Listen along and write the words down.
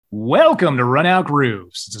Welcome to Run Out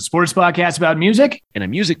Grooves. It's a sports podcast about music and a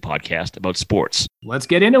music podcast about sports. Let's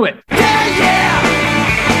get into it. Yeah, yeah!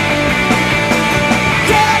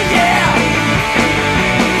 Yeah, yeah!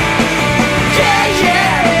 Yeah,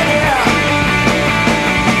 yeah!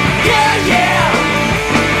 Yeah, yeah!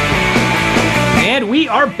 And we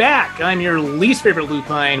are back. I'm your least favorite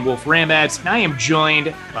lupine, Wolf Rambats, and I am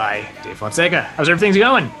joined by Dave Fonseca. How's everything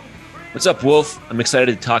going? What's up, Wolf? I'm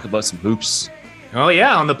excited to talk about some hoops. Oh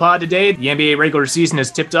yeah, on the pod today, the NBA regular season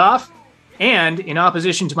has tipped off. And in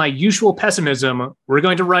opposition to my usual pessimism, we're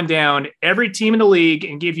going to run down every team in the league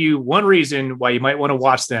and give you one reason why you might want to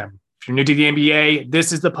watch them. If you're new to the NBA,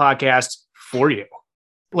 this is the podcast for you.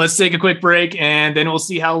 Let's take a quick break, and then we'll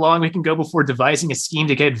see how long we can go before devising a scheme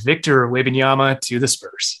to get Victor Wembanyama to the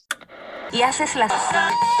Spurs.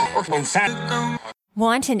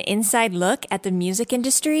 Want an inside look at the music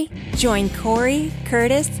industry? Join Corey,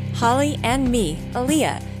 Curtis, Holly, and me,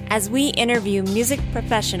 Aaliyah, as we interview music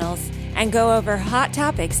professionals and go over hot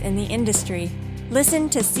topics in the industry. Listen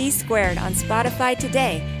to C Squared on Spotify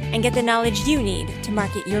today and get the knowledge you need to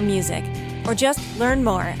market your music, or just learn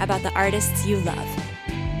more about the artists you love.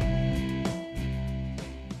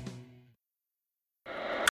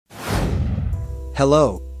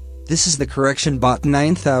 Hello. This is the Correction Bot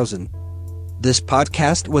 9000. This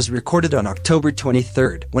podcast was recorded on October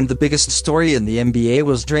 23rd, when the biggest story in the NBA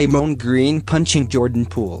was Draymond Green punching Jordan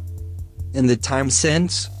Poole. In the time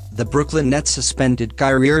since, the Brooklyn Nets suspended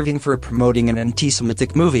Kyrie Irving for promoting an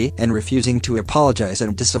anti-Semitic movie and refusing to apologize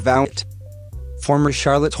and disavow it. Former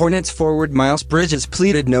Charlotte Hornets forward Miles Bridges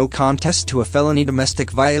pleaded no contest to a felony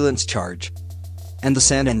domestic violence charge. And the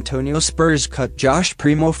San Antonio Spurs cut Josh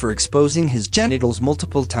Primo for exposing his genitals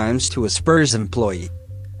multiple times to a Spurs employee.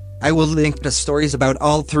 I will link to stories about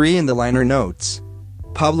all three in the liner notes.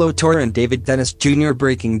 Pablo Torre and David Dennis Jr.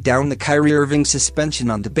 breaking down the Kyrie Irving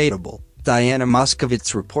suspension on Debatable, Diana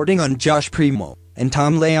Moskovitz reporting on Josh Primo, and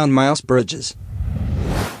Tom Lay on Miles Bridges.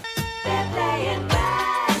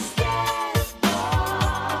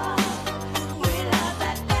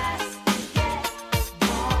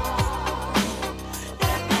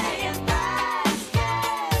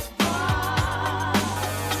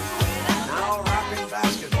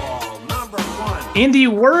 In the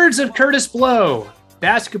words of Curtis Blow,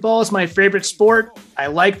 basketball is my favorite sport. I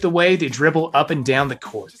like the way they dribble up and down the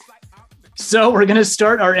court. So we're going to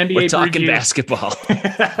start our NBA We're talking preview. basketball.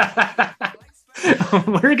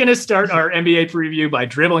 We're going to start our NBA preview by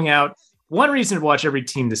dribbling out one reason to watch every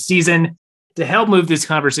team this season. To help move this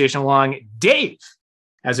conversation along, Dave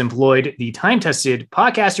has employed the time-tested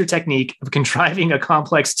podcaster technique of contriving a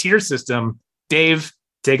complex tier system. Dave,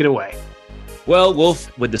 take it away. Well,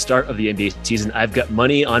 Wolf, with the start of the NBA season, I've got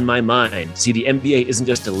money on my mind. See, the NBA isn't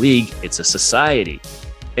just a league, it's a society.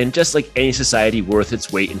 And just like any society worth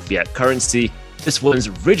its weight in fiat currency, this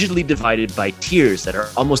one's rigidly divided by tiers that are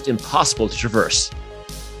almost impossible to traverse.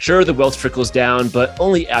 Sure, the wealth trickles down, but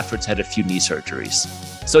only after it's had a few knee surgeries.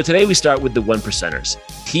 So today we start with the one percenters,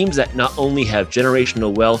 teams that not only have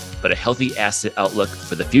generational wealth, but a healthy asset outlook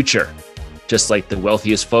for the future. Just like the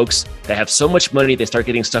wealthiest folks that have so much money they start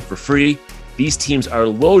getting stuff for free, these teams are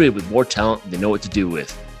loaded with more talent than they know what to do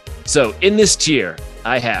with. So in this tier,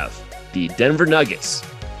 I have the Denver Nuggets,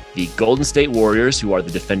 the Golden State Warriors, who are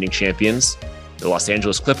the defending champions, the Los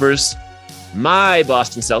Angeles Clippers, my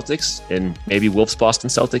Boston Celtics, and maybe Wolf's Boston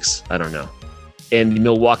Celtics, I don't know, and the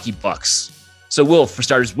Milwaukee Bucks. So Wolf, for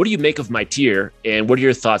starters, what do you make of my tier, and what are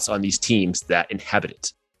your thoughts on these teams that inhabit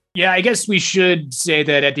it? Yeah, I guess we should say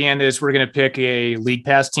that at the end of this, we're going to pick a League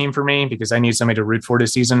Pass team for me because I need somebody to root for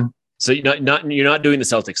this season. So you're not doing the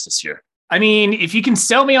Celtics this year. I mean, if you can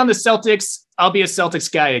sell me on the Celtics, I'll be a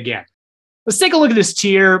Celtics guy again. Let's take a look at this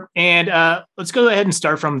tier, and let's go ahead and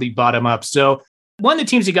start from the bottom up. So one of the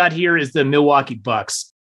teams you got here is the Milwaukee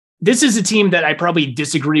Bucks. This is a team that I probably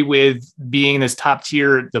disagree with being in this top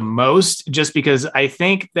tier the most, just because I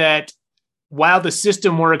think that while the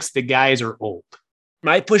system works, the guys are old.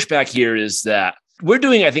 My pushback here is that we're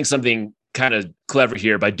doing, I think, something kind of clever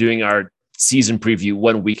here by doing our season preview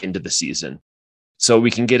 1 week into the season. So we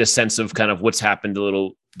can get a sense of kind of what's happened a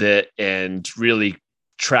little bit and really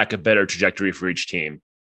track a better trajectory for each team.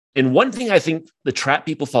 And one thing I think the trap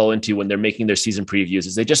people fall into when they're making their season previews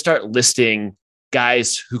is they just start listing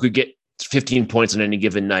guys who could get 15 points on any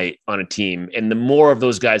given night on a team. And the more of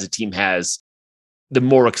those guys a team has, the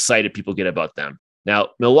more excited people get about them. Now,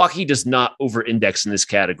 Milwaukee does not over-index in this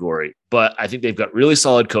category, but I think they've got really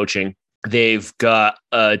solid coaching. They've got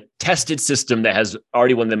a tested system that has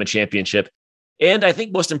already won them a championship. And I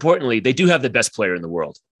think most importantly, they do have the best player in the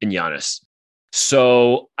world in Giannis.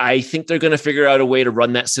 So I think they're going to figure out a way to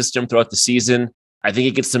run that system throughout the season. I think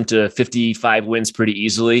it gets them to 55 wins pretty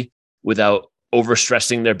easily without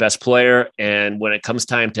overstressing their best player. And when it comes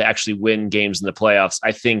time to actually win games in the playoffs,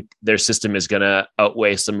 I think their system is going to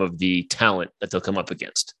outweigh some of the talent that they'll come up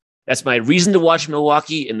against. That's my reason to watch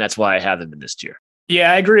Milwaukee, and that's why I have them in this tier.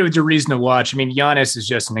 Yeah, I agree with your reason to watch. I mean, Giannis is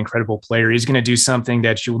just an incredible player. He's going to do something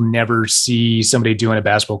that you'll never see somebody do on a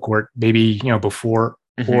basketball court, maybe, before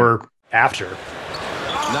or after.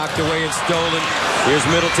 Knocked away and stolen. Here's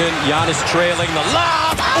Middleton. Giannis trailing the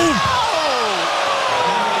lob. Oh!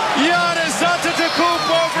 Giannis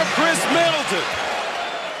Antetokounmpo for Chris Middleton.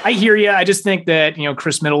 I hear you. I just think that,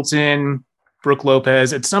 Chris Middleton, Brooke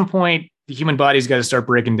Lopez, at some point, the human body's got to start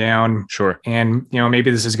breaking down. Sure. And,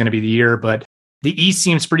 maybe this is going to be the year, but the East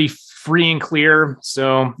seems pretty free and clear.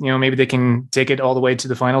 So, maybe they can take it all the way to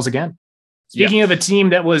the finals again. Speaking of a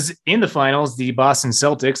team that was in the finals, the Boston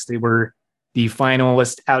Celtics, they were the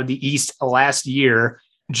finalist out of the East last year.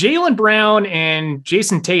 Jaylen Brown and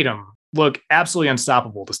Jason Tatum look absolutely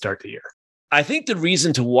unstoppable to start the year. I think the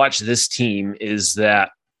reason to watch this team is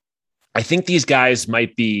that I think these guys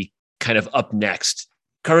might be kind of up next.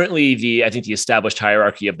 Currently, I think the established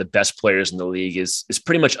hierarchy of the best players in the league is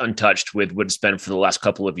pretty much untouched with what it's been for the last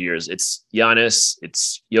couple of years. It's Giannis,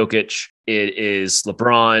 it's Jokic, it is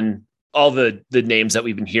LeBron, all the names that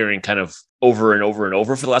we've been hearing kind of over and over and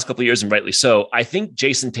over for the last couple of years, and rightly so. I think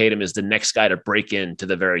Jason Tatum is the next guy to break into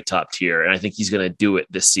the very top tier, and I think he's going to do it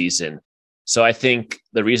this season. So I think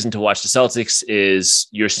the reason to watch the Celtics is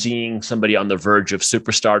you're seeing somebody on the verge of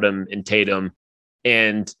superstardom in Tatum,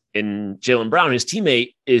 and in Jaylen Brown, his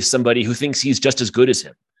teammate, is somebody who thinks he's just as good as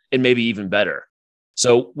him and maybe even better.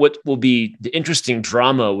 So what will be the interesting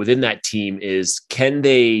drama within that team is, can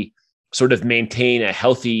they sort of maintain a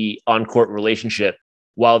healthy on-court relationship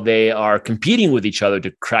while they are competing with each other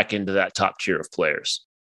to crack into that top tier of players?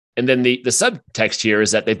 And then the subtext here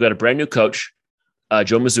is that they've got a brand new coach,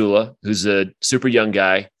 Joe Mazzulla, who's a super young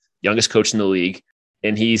guy, youngest coach in the league.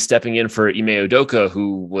 And he's stepping in for Ime Udoka,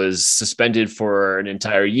 who was suspended for an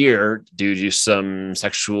entire year due to some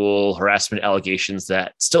sexual harassment allegations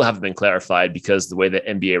that still haven't been clarified, because the way that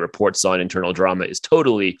NBA reports on internal drama is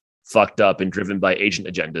totally fucked up and driven by agent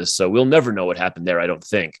agendas. So we'll never know what happened there, I don't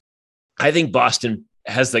think. I think Boston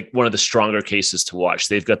has like one of the stronger cases to watch.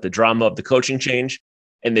 They've got the drama of the coaching change,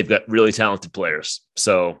 and they've got really talented players.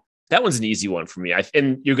 So that one's an easy one for me.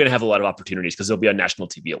 And you're going to have a lot of opportunities because they'll be on national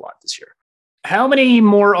TV a lot this year. How many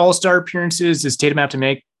more All-Star appearances does Tatum have to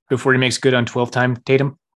make before he makes good on 12-time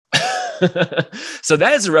Tatum? So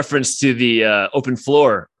that is a reference to the Open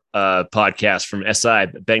Floor podcast from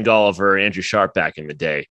SI, Ben Golliver and Andrew Sharp back in the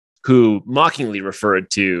day, who mockingly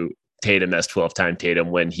referred to Tatum as 12-time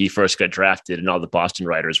Tatum when he first got drafted, and all the Boston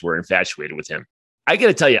writers were infatuated with him. I got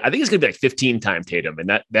to tell you, I think it's going to be like 15-time Tatum. And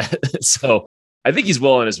that so I think he's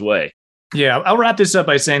well on his way. Yeah, I'll wrap this up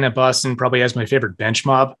by saying that Boston probably has my favorite bench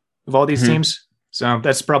mob of all these teams. So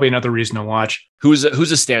that's probably another reason to watch. Who's a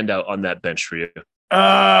standout on that bench for you?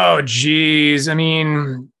 Oh, geez. I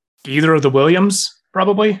mean, either of the Williams,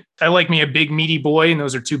 probably. I like me a big meaty boy, and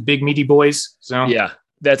those are two big meaty boys. So yeah,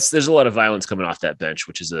 there's a lot of violence coming off that bench,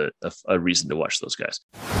 which is a reason to watch those guys.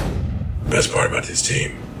 Best part about this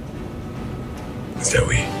team is that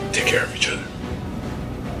we take care of each other.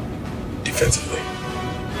 Defensively,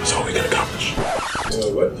 that's all we can accomplish.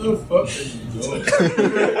 What the fuck are you doing?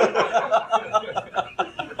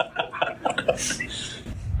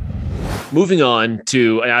 Moving on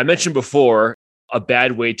to, I mentioned before, a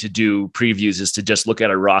bad way to do previews is to just look at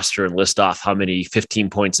a roster and list off how many 15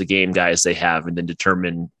 points a game guys they have and then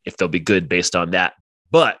determine if they'll be good based on that.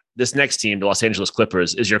 But this next team, the Los Angeles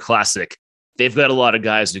Clippers, is your classic. They've got a lot of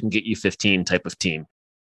guys who can get you 15 type of team.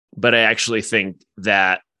 But I actually think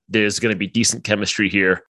that there's going to be decent chemistry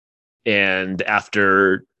here. And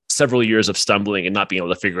after several years of stumbling and not being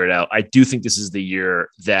able to figure it out, I do think this is the year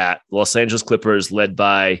that Los Angeles Clippers, led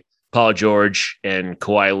by Paul George and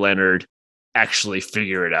Kawhi Leonard, actually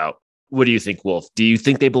figure it out. What do you think, Wolf? Do you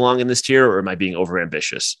think they belong in this tier, or am I being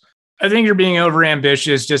overambitious? I think you're being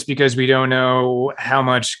overambitious just because we don't know how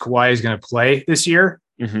much Kawhi is going to play this year.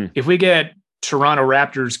 Mm-hmm. If we get Toronto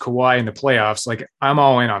Raptors Kawhi in the playoffs, like, I'm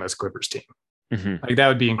all in on this Clippers team. Mm-hmm. Like, that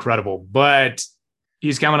would be incredible. But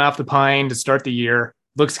he's coming off the pine to start the year.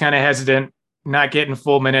 Looks kind of hesitant, not getting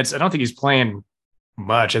full minutes. I don't think he's playing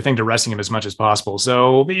much. I think they're resting him as much as possible.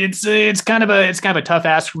 So it's kind of a tough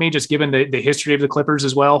ask for me, just given the history of the Clippers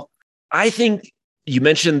as well. I think you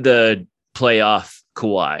mentioned the playoff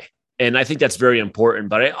Kawhi, and I think that's very important.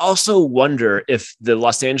 But I also wonder if the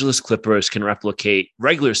Los Angeles Clippers can replicate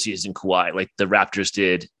regular season Kawhi like the Raptors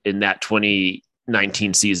did in that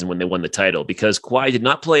 2019 season when they won the title, because Kawhi did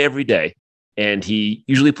not play every day, and he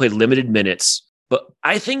usually played limited minutes. But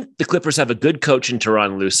I think the Clippers have a good coach in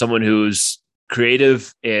Tyronn Lue, someone who's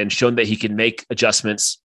creative and shown that he can make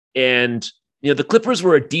adjustments. And, the Clippers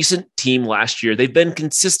were a decent team last year. They've been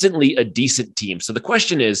consistently a decent team. So the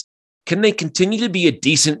question is, can they continue to be a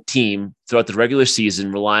decent team throughout the regular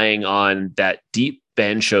season, relying on that deep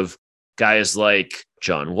bench of guys like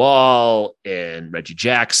John Wall and Reggie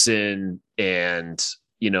Jackson and,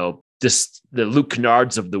 the Luke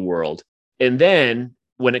Kennards of the world? And then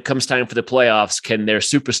when it comes time for the playoffs, can their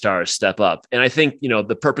superstars step up? And I think,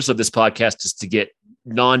 the purpose of this podcast is to get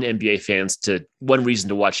non-NBA fans to one reason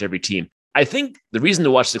to watch every team. I think the reason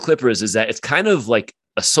to watch the Clippers is that it's kind of like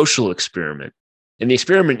a social experiment. And the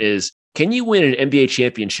experiment is, can you win an NBA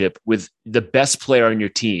championship with the best player on your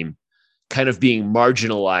team kind of being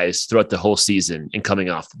marginalized throughout the whole season and coming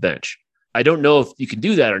off the bench? I don't know if you can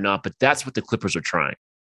do that or not, but that's what the Clippers are trying.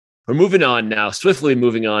 We're moving on now, swiftly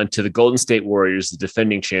moving on to the Golden State Warriors, the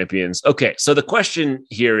defending champions. Okay, so the question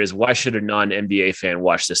here is, why should a non-NBA fan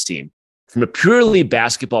watch this team? From a purely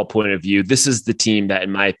basketball point of view, this is the team that,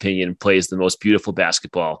 in my opinion, plays the most beautiful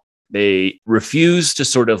basketball. They refuse to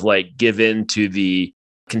sort of like give in to the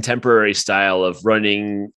contemporary style of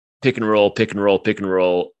running pick and roll, pick and roll, pick and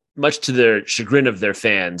roll. Much to the chagrin of their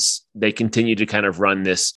fans, they continue to kind of run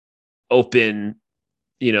this open,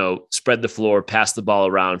 spread the floor, pass the ball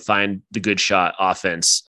around, find the good shot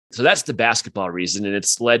offense. So that's the basketball reason. And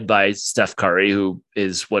it's led by Steph Curry, who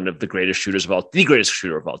is one of the greatest shooters of the greatest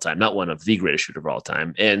shooter of all time, not one of the greatest shooter of all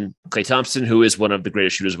time. And Klay Thompson, who is one of the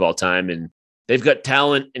greatest shooters of all time. And they've got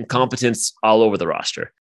talent and competence all over the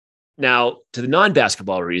roster. Now, to the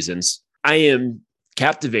non-basketball reasons, I am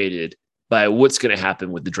captivated by what's going to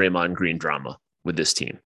happen with the Draymond Green drama with this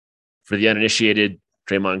team. For the uninitiated,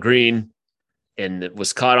 Draymond Green, and it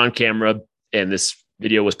was caught on camera, and this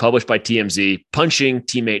video was published by TMZ, punching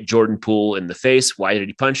teammate Jordan Poole in the face. Why did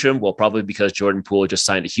he punch him? Well, probably because Jordan Poole just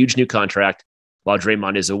signed a huge new contract while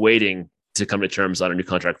Draymond is awaiting to come to terms on a new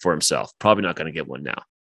contract for himself. Probably not going to get one now.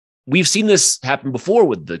 We've seen this happen before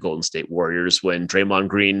with the Golden State Warriors when Draymond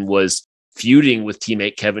Green was feuding with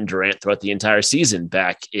teammate Kevin Durant throughout the entire season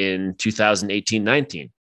back in 2018-19.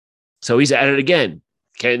 So he's at it again.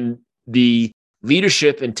 Can the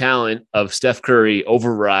leadership and talent of Steph Curry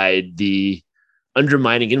override the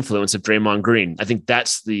undermining influence of Draymond Green? I think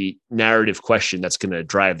that's the narrative question that's going to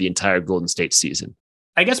drive the entire Golden State season.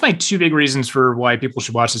 I guess my two big reasons for why people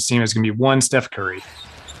should watch this team is going to be one, Steph Curry.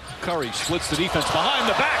 Curry splits the defense behind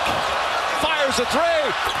the back, fires a three.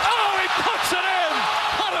 Oh, he puts it in!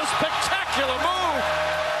 What a spectacular move!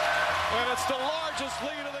 And it's the largest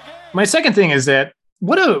lead of the game. My second thing is that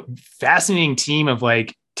what a fascinating team of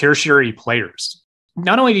like tertiary players.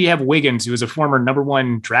 Not only do you have Wiggins, who was a former number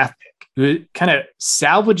one draft pick, who kind of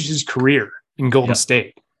salvaged his career in Golden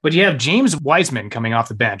State, but you have James Wiseman coming off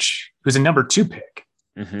the bench, who's a number 2 pick.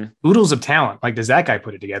 Oodles of talent. Like, does that guy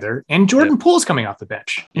put it together? And Jordan Poole's coming off the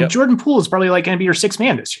bench. And Jordan Poole is probably like going to be your 6th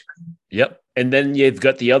man this year. Yep. And then you've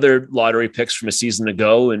got the other lottery picks from a season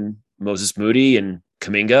ago, and Moses Moody and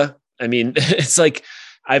Kuminga. I mean, it's like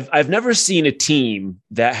I've never seen a team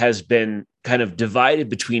that has been kind of divided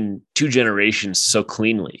between two generations so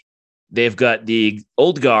cleanly. They've got the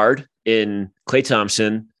old guard in Klay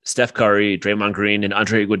Thompson, Steph Curry, Draymond Green, and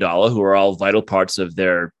Andre Iguodala, who are all vital parts of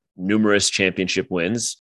their numerous championship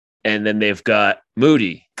wins. And then they've got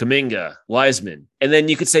Moody, Kuminga, Wiseman. And then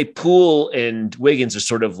you could say Poole and Wiggins are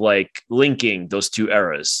sort of like linking those two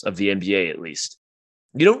eras of the NBA, at least.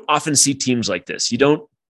 You don't often see teams like this. You don't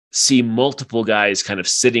see multiple guys kind of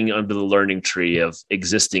sitting under the learning tree of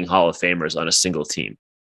existing Hall of Famers on a single team.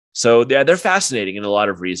 So they're fascinating in a lot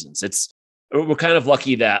of reasons. We're kind of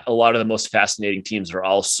lucky that a lot of the most fascinating teams are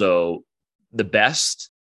also the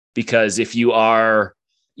best, because if you are,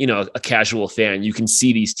 a casual fan, you can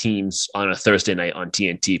see these teams on a Thursday night on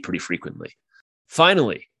TNT pretty frequently.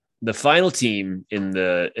 Finally, the final team in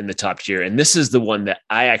the top tier, and this is the one that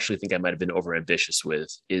I actually think I might have been overambitious with,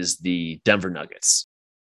 is the Denver Nuggets.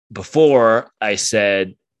 Before, I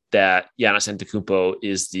said that Giannis Antetokounmpo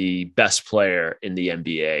is the best player in the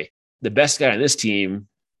NBA. The best guy on this team,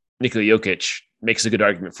 Nikola Jokic, makes a good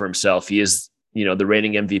argument for himself. He is, the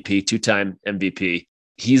reigning MVP, 2-time MVP.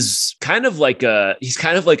 He's kind of like a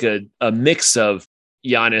mix of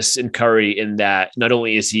Giannis and Curry, in that not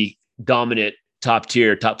only is he dominant, top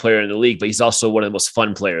player in the league, but he's also one of the most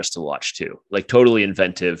fun players to watch too. Like, totally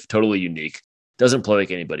inventive, totally unique. Doesn't play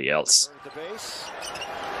like anybody else.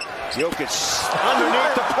 Jokic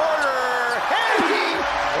underneath the Porter. Hey!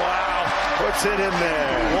 Wow. Puts it in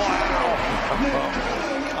there. Wow.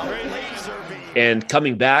 And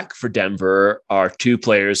coming back for Denver are two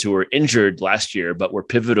players who were injured last year, but were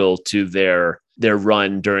pivotal to their their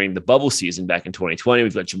run during the bubble season back in 2020.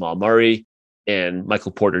 We've got Jamal Murray and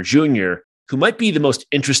Michael Porter Jr., who might be the most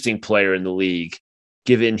interesting player in the league,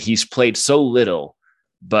 given he's played so little,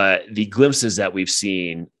 but the glimpses that we've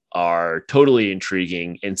seen are totally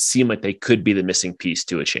intriguing and seem like they could be the missing piece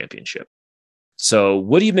to a championship. So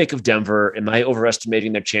what do you make of Denver? Am I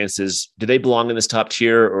overestimating their chances? Do they belong in this top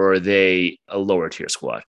tier, or are they a lower tier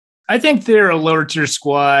squad? I think they're a lower tier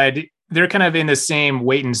squad. They're kind of in the same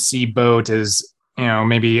wait and see boat as,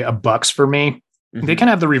 maybe a Bucks for me. Mm-hmm. They kind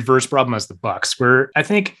of have the reverse problem as the Bucks, where I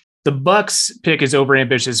think the Bucks pick is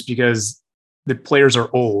overambitious because the players are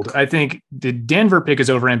old. I think the Denver pick is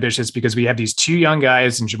overambitious because we have these two young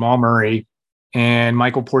guys in Jamal Murray and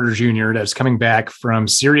Michael Porter Jr. that's coming back from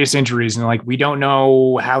serious injuries. And we don't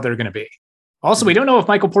know how they're going to be. Also, we don't know if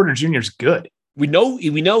Michael Porter Jr. is good. We know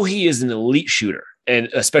he is an elite shooter, and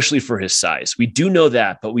especially for his size. We do know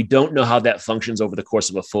that, but we don't know how that functions over the course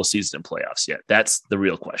of a full season in playoffs yet. That's the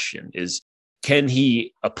real question, is can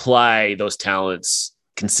he apply those talents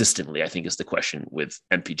consistently, I think is the question with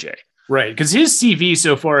MPJ. Right, because his CV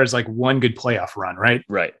so far is one good playoff run, right?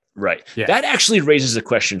 Right. Yeah. That actually raises a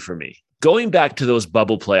question for me. Going back to those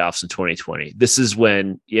bubble playoffs in 2020, this is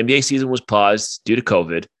when the NBA season was paused due to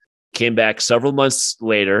COVID, came back several months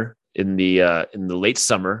later in the late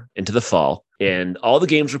summer into the fall, and all the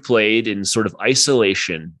games were played in sort of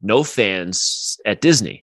isolation, no fans at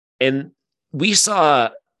Disney. And we saw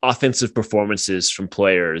offensive performances from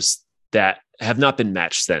players that have not been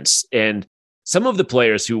matched since. And some of the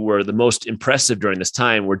players who were the most impressive during this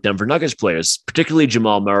time were Denver Nuggets players, particularly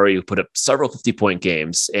Jamal Murray, who put up several 50-point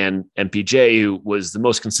games, and MPJ, who was the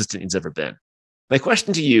most consistent he's ever been. My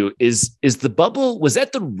question to you is the bubble, was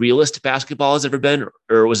that the realest basketball has ever been,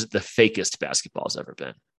 or was it the fakest basketball has ever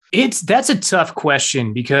been? That's a tough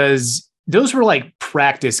question because those were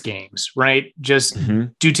practice games, right? Just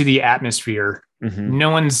due to the atmosphere. Mm-hmm.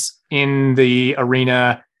 No one's in the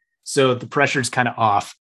arena, so the pressure's kind of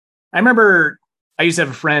off. I remember I used to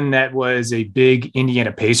have a friend that was a big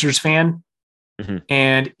Indiana Pacers fan,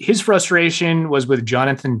 and his frustration was with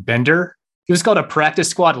Jonathan Bender. He was called a practice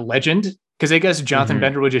squad legend because I guess Jonathan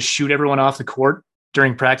Bender would just shoot everyone off the court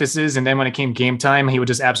during practices, and then when it came game time, he would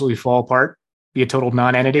just absolutely fall apart, be a total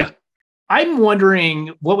non-entity. Yeah. I'm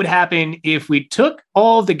wondering what would happen if we took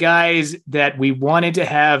all the guys that we wanted to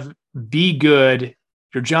have be good,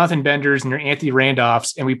 your Jonathan Benders and your Anthony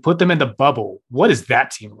Randolphs, and we put them in the bubble. What does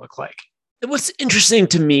that team look like? What's interesting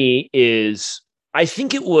to me is I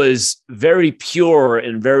think it was very pure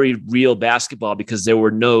and very real basketball because there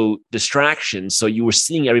were no distractions. So you were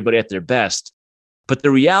seeing everybody at their best. But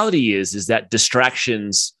the reality is that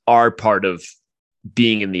distractions are part of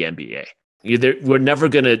being in the NBA. You're never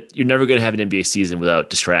gonna have an NBA season without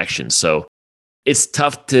distractions. So it's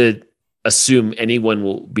tough to assume anyone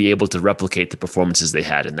will be able to replicate the performances they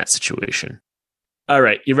had in that situation. All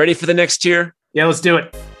right, you ready for the next tier? Yeah, let's do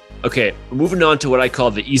it. Okay, we're moving on to what I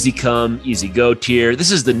call the easy come, easy go tier.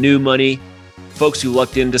 This is the new money. Folks who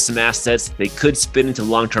lucked into some assets they could spin into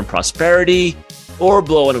long-term prosperity or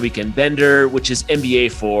blow on a weekend bender, which is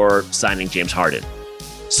NBA for signing James Harden.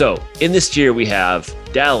 So in this tier, we have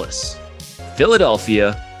Dallas,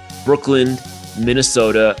 Philadelphia, Brooklyn,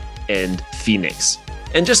 Minnesota, and Phoenix.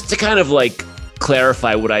 And just to kind of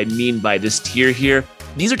clarify what I mean by this tier here,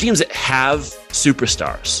 these are teams that have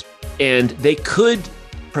superstars and they could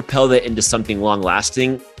propel that into something long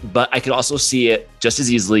lasting, but I could also see it just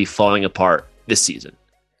as easily falling apart this season.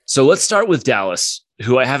 So let's start with Dallas,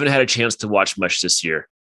 who I haven't had a chance to watch much this year.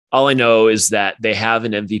 All I know is that they have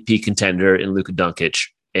an MVP contender in Luka Doncic,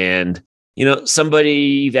 and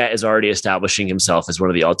somebody that is already establishing himself as one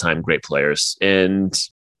of the all-time great players. And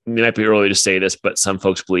it might be early to say this, but some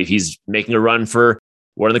folks believe he's making a run for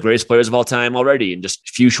one of the greatest players of all time already in just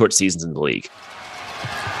a few short seasons in the league.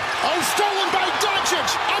 Oh, stolen by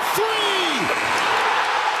Doncic, a three!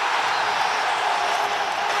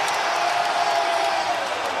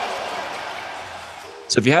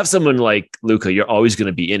 So if you have someone like Luka, you're always going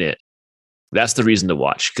to be in it. That's the reason to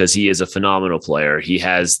watch, because he is a phenomenal player. He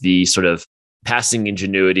has the sort of passing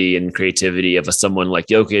ingenuity and creativity of someone like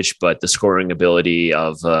Jokic, but the scoring ability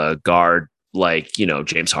of a guard like,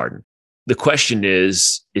 James Harden. The question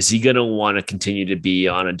is he going to want to continue to be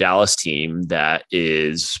on a Dallas team that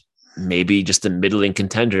is maybe just a middling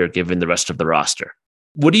contender given the rest of the roster?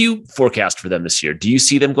 What do you forecast for them this year? Do you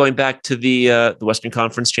see them going back to the Western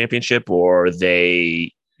Conference Championship, or are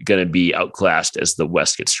they going to be outclassed as the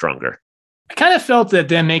West gets stronger? I kind of felt that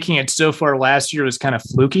them making it so far last year was kind of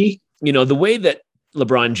fluky. The way that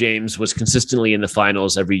LeBron James was consistently in the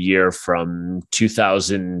finals every year from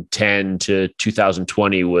 2010 to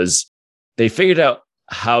 2020 was they figured out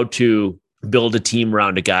how to build a team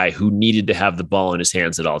around a guy who needed to have the ball in his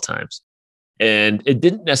hands at all times. And it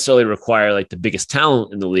didn't necessarily require like the biggest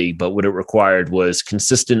talent in the league, but what it required was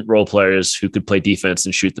consistent role players who could play defense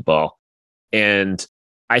and shoot the ball. And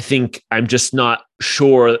I think I'm just not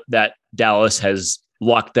sure that Dallas has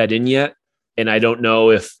locked that in yet. And I don't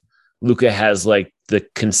know if Luka has like the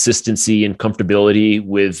consistency and comfortability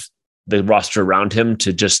with the roster around him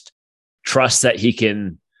to just trust that he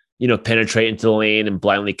can, penetrate into the lane and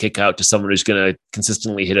blindly kick out to someone who's going to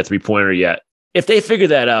consistently hit a 3-pointer yet. If they figure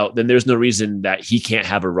that out, then there's no reason that he can't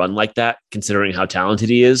have a run like that, considering how talented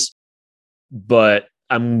he is. But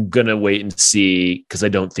I'm going to wait and see because I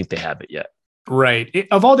don't think they have it yet. Right.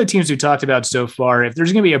 Of all the teams we talked about so far, if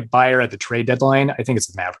there's going to be a buyer at the trade deadline, I think it's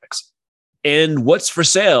the Mavericks. And what's for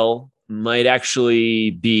sale might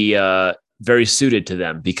actually be very suited to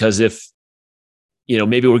them because if,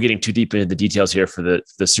 maybe we're getting too deep into the details here for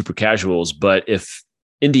the super casuals, but if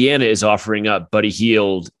Indiana is offering up Buddy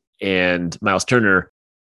Hield and Miles Turner,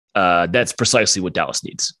 that's precisely what Dallas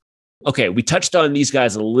needs. Okay, we touched on these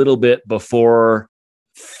guys a little bit before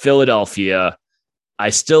Philadelphia. I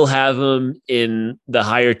still have them in the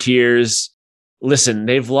higher tiers. Listen,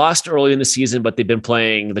 they've lost early in the season, but they've been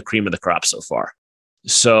playing the cream of the crop so far.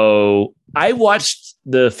 So I watched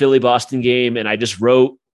the Philly-Boston game, and I just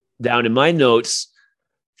wrote down in my notes,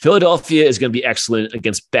 Philadelphia is going to be excellent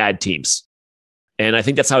against bad teams. And I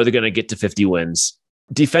think that's how they're going to get to 50 wins.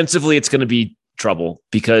 Defensively, it's going to be trouble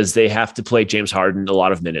because they have to play James Harden a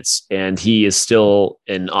lot of minutes, and he is still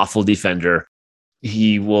an awful defender.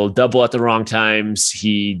 He will double at the wrong times.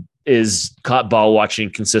 He is caught ball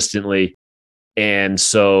watching consistently. And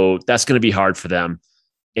so that's going to be hard for them.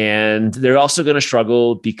 And they're also going to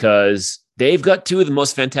struggle because they've got two of the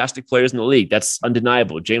most fantastic players in the league. That's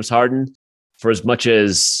undeniable. James Harden, for as much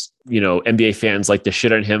as, NBA fans like to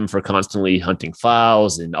shit on him for constantly hunting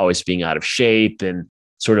fouls and always being out of shape and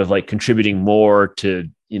sort of like contributing more to,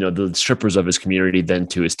 the strippers of his community than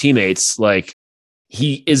to his teammates. Like,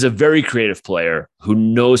 he is a very creative player who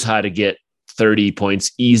knows how to get 30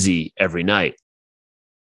 points easy every night.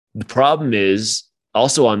 The problem is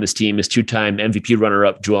also on this team is two-time MVP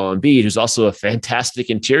runner-up Joel Embiid, who's also a fantastic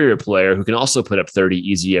interior player who can also put up 30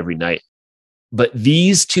 easy every night. But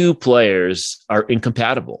these two players are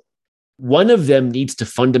incompatible. One of them needs to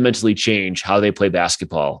fundamentally change how they play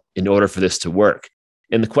basketball in order for this to work.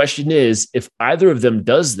 And the question is, if either of them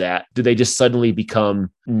does that, do they just suddenly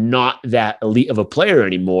become not that elite of a player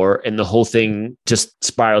anymore? And the whole thing just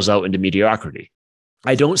spirals out into mediocrity.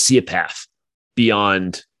 I don't see a path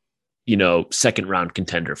beyond, second round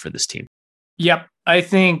contender for this team. Yep. I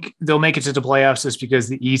think they'll make it to the playoffs just because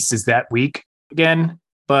the East is that weak again.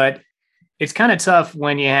 But it's kind of tough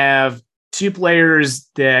when you have two players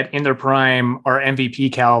that in their prime are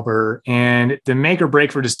MVP caliber, and the make or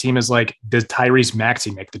break for this team is like, does Tyrese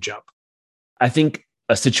Maxey make the jump? I think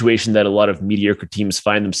a situation that a lot of mediocre teams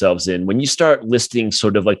find themselves in, when you start listing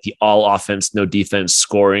sort of like the all offense, no defense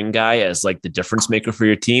scoring guy as like the difference maker for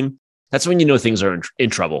your team, that's when things are in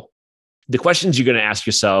trouble. The questions you're going to ask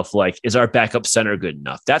yourself, like, is our backup center good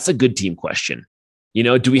enough? That's a good team question.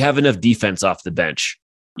 Do we have enough defense off the bench?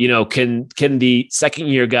 Can the second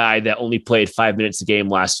year guy that only played 5 minutes a game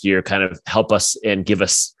last year kind of help us and give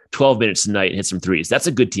us 12 minutes a night and hit some threes? That's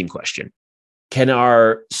a good team question. Can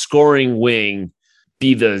our scoring wing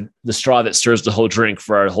be the straw that stirs the whole drink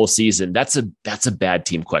for our whole season? That's a bad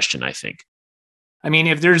team question, I think. I mean,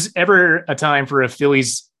 if there's ever a time for a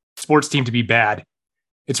Phillies sports team to be bad,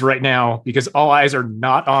 it's right now because all eyes are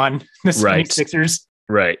not on the 76ers.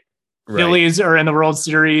 Right. Phillies are in the World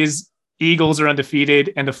Series. Eagles are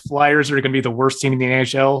undefeated, and the Flyers are going to be the worst team in the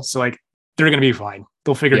NHL. So, like, they're going to be fine.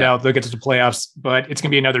 They'll figure it out. They'll get to the playoffs, but it's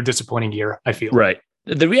going to be another disappointing year, I feel. Right.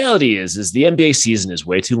 The reality is the NBA season is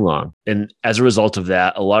way too long. And as a result of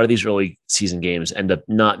that, a lot of these early season games end up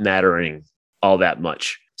not mattering all that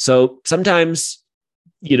much. So sometimes,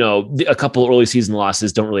 a couple early season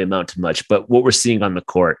losses don't really amount to much. But what we're seeing on the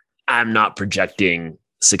court, I'm not projecting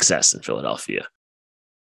success in Philadelphia.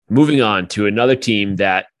 Moving on to another team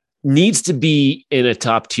that needs to be in a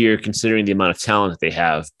top tier considering the amount of talent that they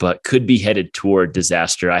have, but could be headed toward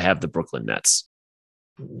disaster. I have the Brooklyn Nets.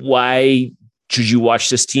 Why should you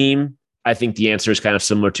watch this team? I think the answer is kind of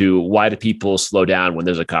similar to why do people slow down when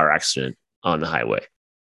there's a car accident on the highway?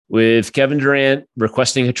 With Kevin Durant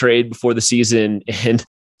requesting a trade before the season and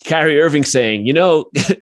Kyrie Irving saying,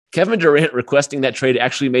 Kevin Durant requesting that trade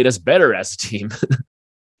actually made us better as a team.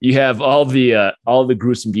 You have all the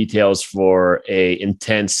gruesome details for a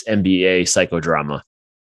intense NBA psychodrama.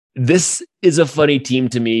 This is a funny team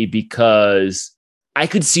to me because I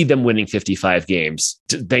could see them winning 55 games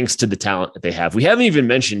thanks to the talent that they have. We haven't even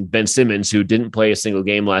mentioned Ben Simmons, who didn't play a single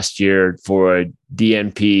game last year for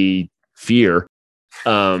DNP fear.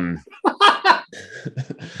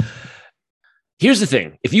 Here's the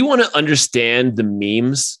thing. If you want to understand the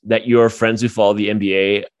memes that your friends who follow the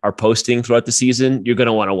NBA are posting throughout the season, you're going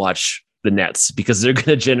to want to watch the Nets because they're going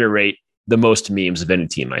to generate the most memes of any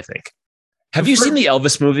team, I think. Have you seen the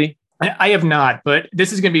Elvis movie? I have not, but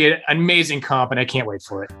this is going to be an amazing comp, and I can't wait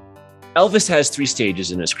for it. Elvis has 3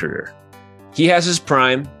 stages in his career. He has his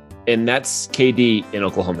prime, and that's KD in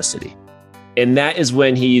Oklahoma City. And that is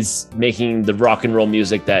when he's making the rock and roll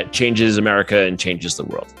music that changes America and changes the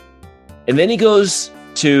world. And then he goes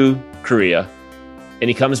to Korea, and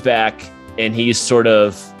he comes back, and he's sort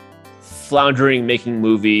of floundering, making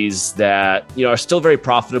movies that, you know, are still very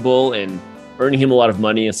profitable and earning him a lot of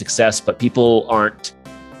money and success, but people aren't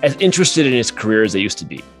as interested in his career as they used to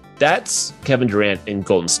be. That's Kevin Durant in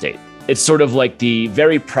Golden State. It's sort of like the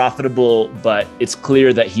very profitable, but it's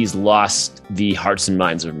clear that he's lost the hearts and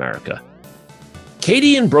minds of America.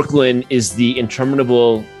 KD in Brooklyn is the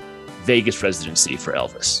interminable Vegas residency for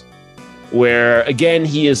Elvis, where, again,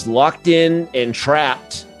 he is locked in and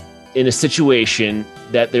trapped in a situation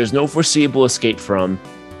that there's no foreseeable escape from.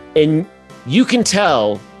 And you can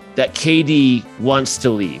tell that KD wants to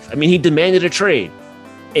leave. I mean, he demanded a trade.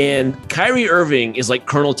 And Kyrie Irving is like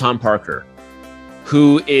Colonel Tom Parker,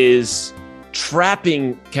 who is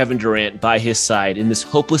trapping Kevin Durant by his side in this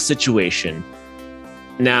hopeless situation.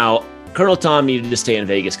 Now, Colonel Tom needed to stay in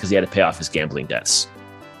Vegas because he had to pay off his gambling debts.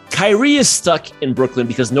 Kyrie is stuck in Brooklyn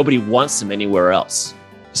because nobody wants him anywhere else.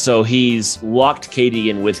 So he's locked KD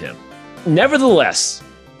in with him. Nevertheless,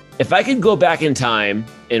 if I could go back in time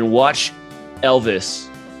and watch Elvis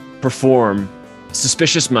perform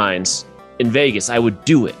Suspicious Minds in Vegas, I would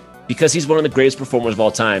do it because he's one of the greatest performers of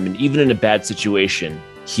all time. And even in a bad situation,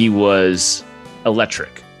 he was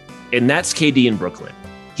electric. And that's KD in Brooklyn.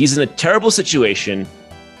 He's in a terrible situation,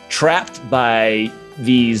 trapped by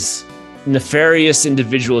these nefarious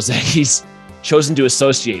individuals that he's chosen to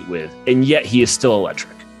associate with, and yet he is still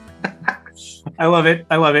electric. I love it.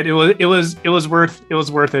 I love it. It was worth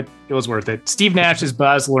it. Steve Nash is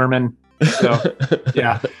Baz Luhrmann. So,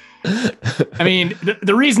 yeah. I mean,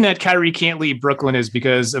 the reason that Kyrie can't leave Brooklyn is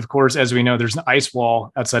because, of course, as we know, there's an ice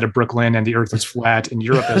wall outside of Brooklyn and the earth is flat and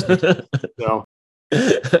Europe isn't. So.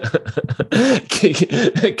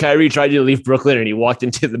 Kyrie tried to leave Brooklyn and he walked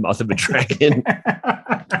into the mouth of a dragon.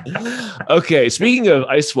 Okay, speaking of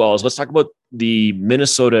ice walls, let's talk about the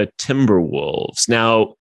Minnesota Timberwolves.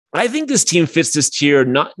 Now, I think this team fits this tier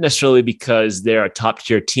not necessarily because they're a top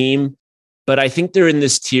tier team, but I think they're in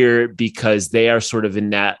this tier because they are sort of in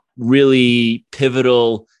that really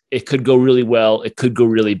pivotal, it could go really well, it could go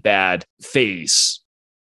really bad phase.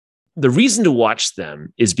 The reason to watch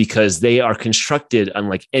them is because they are constructed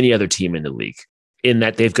unlike any other team in the league, in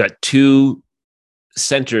that they've got 2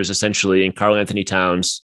 centers, essentially, in Karl Anthony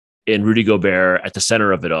Towns and Rudy Gobert at the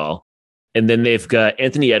center of it all. And then they've got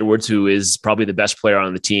Anthony Edwards, who is probably the best player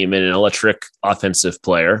on the team and an electric offensive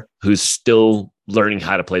player who's still learning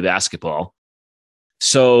how to play basketball.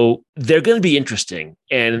 So they're going to be interesting.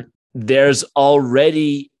 And there's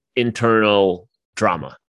already internal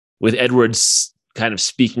drama with Edwards kind of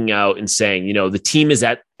speaking out and saying, you know, the team is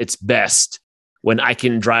at its best when I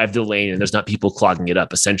can drive the lane and there's not people clogging it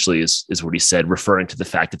up, essentially is what he said, referring to the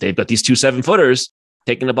fact that they've got these 2 7-footers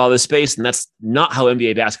taking up all this space. And that's not how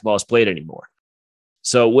NBA basketball is played anymore.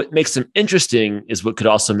 So what makes them interesting is what could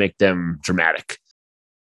also make them dramatic.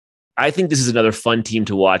 I think this is another fun team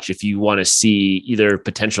to watch if you want to see either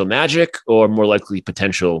potential magic or more likely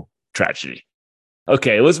potential tragedy.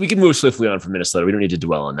 Okay, we can move swiftly on from Minnesota. We don't need to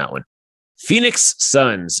dwell on that one. Phoenix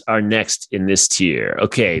Suns are next in this tier.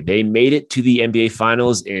 Okay, they made it to the NBA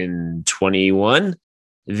Finals in 21.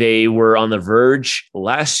 They were on the verge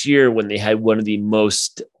last year when they had one of the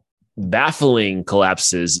most baffling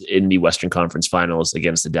collapses in the Western Conference Finals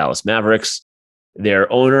against the Dallas Mavericks.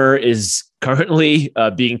 Their owner is currently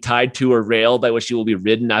being tied to a rail by which he will be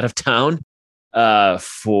ridden out of town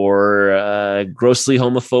for grossly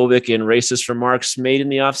homophobic and racist remarks made in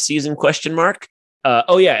the offseason, ?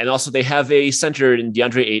 And also they have a center in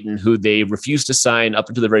DeAndre Ayton who they refused to sign up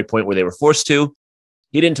until the very point where they were forced to.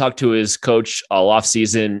 He didn't talk to his coach all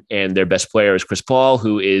offseason, and their best player is Chris Paul,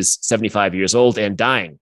 who is 75 years old and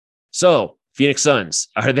dying. So, Phoenix Suns,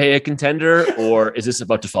 are they a contender or is this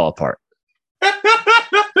about to fall apart?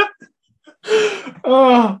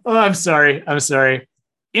 I'm sorry.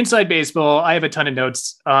 Inside baseball, I have a ton of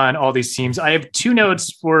notes on all these teams. I have 2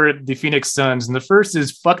 notes for the Phoenix Suns, and the first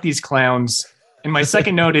is fuck these clowns. And my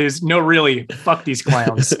second note is, no, really, fuck these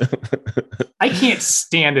clowns. I can't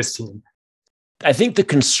stand this team. I think the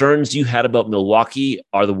concerns you had about Milwaukee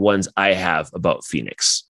are the ones I have about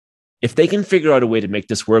Phoenix. If they can figure out a way to make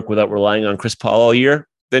this work without relying on Chris Paul all year,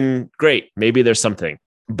 then great. Maybe there's something.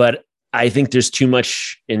 But I think there's too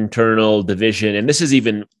much internal division. And this is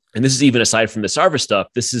even aside from the Sarver stuff.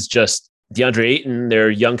 This is just DeAndre Ayton, their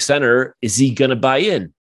young center. Is he going to buy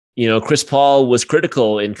in? Chris Paul was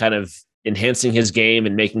critical in kind of enhancing his game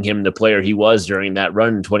and making him the player he was during that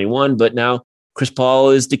run in 21. But now Chris Paul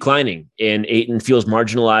is declining and Ayton feels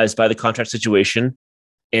marginalized by the contract situation.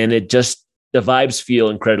 And the vibes feel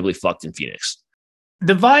incredibly fucked in Phoenix.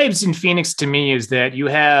 The vibes in Phoenix to me is that you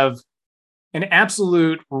have an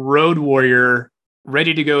absolute road warrior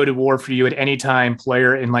ready to go to war for you at any time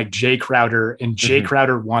player in like Jay Crowder, and Jay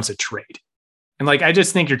Crowder wants a trade. And like, I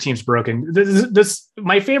just think your team's broken.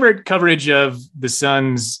 My favorite coverage of the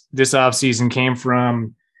Suns this offseason came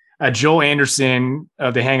from Joel Anderson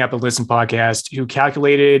of the Hang Up and Listen podcast, who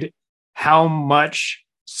calculated how much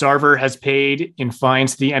Sarver has paid in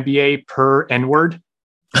fines to the NBA per N-word.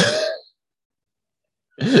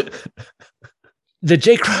 The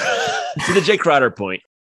Jay Crowder point.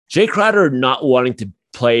 Jay Crowder not wanting to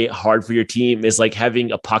play hard for your team is like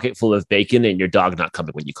having a pocket full of bacon and your dog not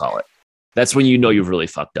coming when you call it. That's when you know you've really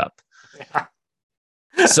fucked up.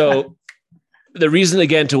 So the reason,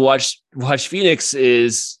 again, to watch Phoenix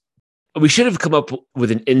is we should have come up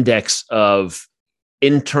with an index of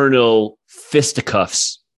internal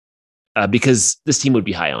fisticuffs because this team would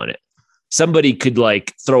be high on it. Somebody could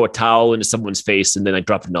like throw a towel into someone's face and then like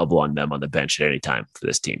drop an elbow on them on the bench at any time for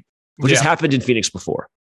this team, which has happened in Phoenix before.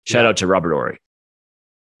 Shout out to Robert Horry.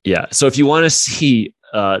 Yeah. So if you want to see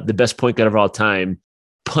the best point guard of all time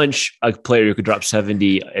punch a player who could drop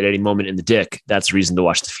 70 at any moment in the dick, that's reason to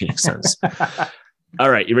watch the Phoenix Suns. All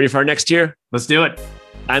right. You ready for our next tier? Let's do it.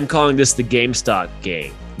 I'm calling this the GameStop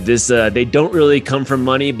gang. They don't really come from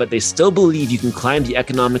money, but they still believe you can climb the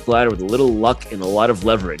economic ladder with a little luck and a lot of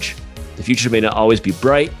leverage. The future may not always be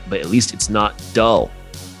bright, but at least it's not dull.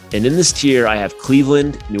 And in this tier, I have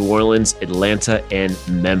Cleveland, New Orleans, Atlanta, and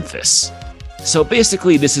Memphis. So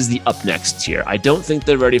basically, this is the up next tier. I don't think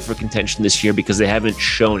they're ready for contention this year because they haven't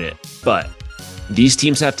shown it. But these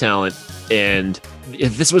teams have talent, and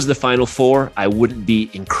if this was the Final Four, I wouldn't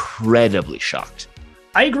be incredibly shocked.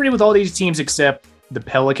 I agree with all these teams except the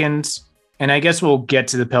Pelicans. And I guess we'll get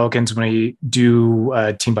to the Pelicans when we do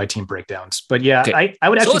team by team breakdowns. But yeah, okay. I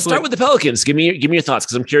would actually. So let's start with the Pelicans. Give me your thoughts,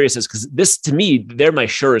 because I'm curious, because this to me, they're my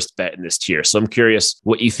surest bet in this tier. So I'm curious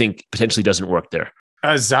what you think potentially doesn't work there.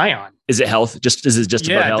 Zion. Is it health? Is it just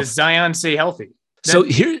about health? Does Zion stay healthy? So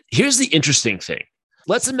here's the interesting thing.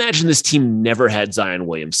 Let's imagine this team never had Zion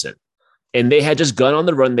Williamson, and they had just gone on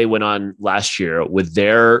the run they went on last year with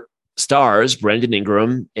their stars, Brandon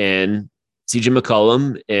Ingram and CJ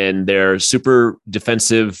McCollum, and their super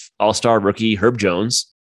defensive all-star rookie, Herb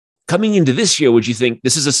Jones. Coming into this year, would you think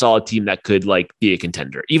this is a solid team that could like be a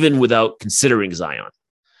contender, even without considering Zion?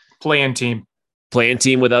 Play-in team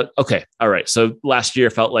without. Okay. All right. So last year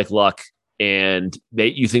felt like luck, and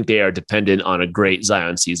you think they are dependent on a great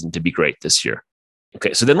Zion season to be great this year.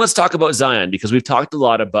 Okay. So then let's talk about Zion, because we've talked a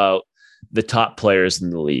lot about the top players in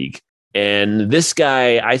the league. And this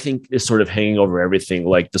guy, I think, is sort of hanging over everything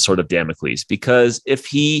like the sort of Damocles, because if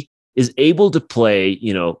he is able to play,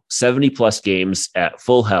 70 plus games at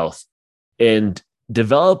full health and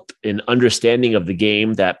develop an understanding of the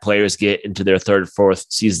game that players get into their third, fourth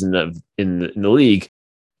season in the league,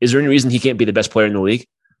 is there any reason he can't be the best player in the league?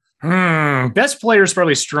 Best player is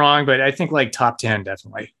probably strong, but I think like top 10,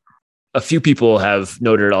 definitely. A few people have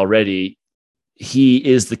noted already. He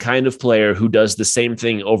is the kind of player who does the same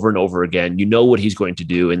thing over and over again. You know what he's going to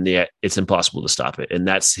do, and yet it's impossible to stop it. And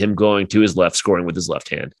that's him going to his left, scoring with his left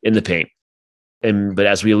hand in the paint. But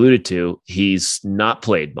as we alluded to, he's not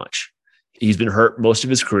played much. He's been hurt most of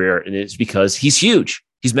his career, and it's because he's huge.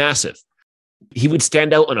 He's massive. He would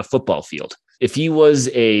stand out on a football field. If he was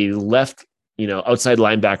a left, outside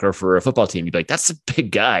linebacker for a football team, you'd be like, that's a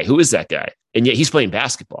big guy. Who is that guy? And yet he's playing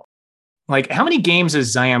basketball. Like, how many games has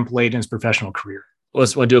Zion played in his professional career?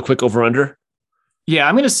 Let's want to do a quick over-under? Yeah,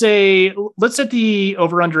 I'm going to say, let's set the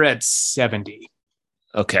over-under at 70.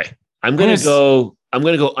 Okay. I'm going to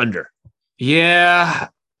go under. Yeah,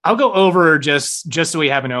 I'll go over just so we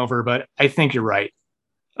have an over, but I think you're right.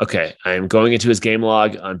 Okay. I'm going into his game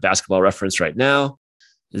log on Basketball Reference right now.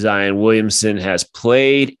 Zion Williamson has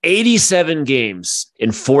played 87 games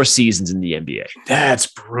in 4 seasons in the NBA. That's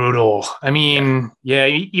brutal. I mean, yeah,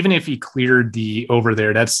 even if he cleared the over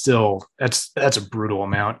there, that's a brutal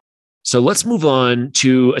amount. So let's move on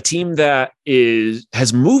to a team that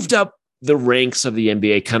has moved up the ranks of the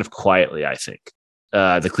NBA kind of quietly, I think.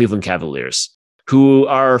 The Cleveland Cavaliers, who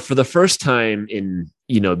are for the first time in,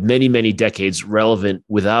 many, many decades relevant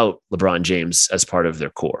without LeBron James as part of their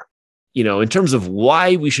core. In terms of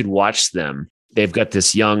why we should watch them, they've got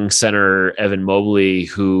this young center, Evan Mobley,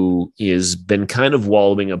 who has been kind of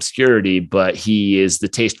wallowing obscurity, but he is the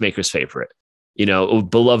tastemaker's favorite.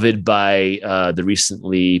 Beloved by the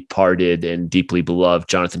recently parted and deeply beloved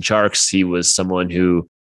Jonathan Tjarks. He was someone who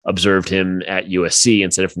observed him at USC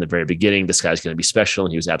and said it from the very beginning, this guy's going to be special.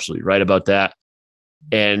 And he was absolutely right about that.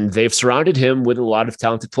 And they've surrounded him with a lot of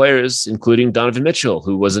talented players, including Donovan Mitchell,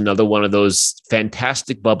 who was another one of those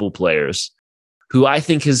fantastic bubble players who I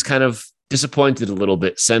think has kind of disappointed a little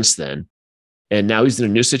bit since then. And now he's in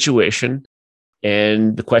a new situation.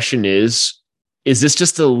 And the question is this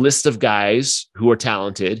just a list of guys who are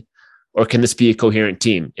talented, or can this be a coherent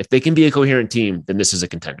team? If they can be a coherent team, then this is a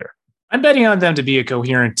contender. I'm betting on them to be a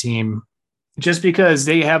coherent team just because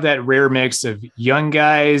they have that rare mix of young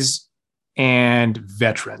guys and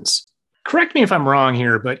veterans. Correct me if I'm wrong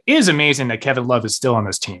here, but it is amazing that Kevin Love is still on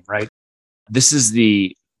this team, right? This is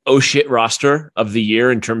the oh shit roster of the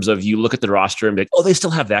year in terms of you look at the roster and be like, oh, they still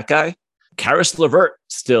have that guy? Karis LeVert,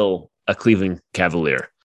 still a Cleveland Cavalier.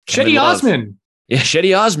 Chetty Osman. Yeah,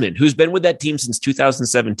 Chetty Osman, who's been with that team since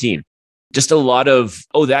 2017. Just a lot of,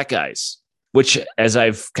 that guys, which, as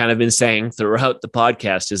I've kind of been saying throughout the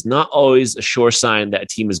podcast, is not always a sure sign that a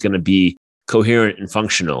team is going to be coherent and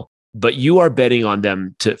functional. But you are betting on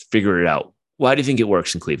them to figure it out. Why do you think it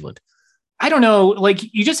works in Cleveland? I don't know.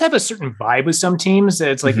 Like, you just have a certain vibe with some teams that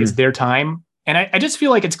it's like, it's their time. And I just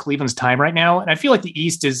feel like it's Cleveland's time right now. And I feel like the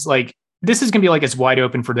East is like, this is going to be like as wide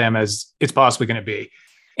open for them as it's possibly going to be.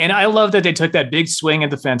 And I love that they took that big swing at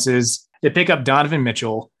the fences. They pick up Donovan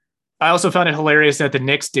Mitchell. I also found it hilarious that the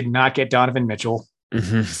Knicks did not get Donovan Mitchell.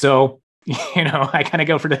 So, I kind of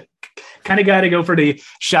got to go for the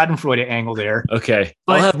Schadenfreude angle there. Okay.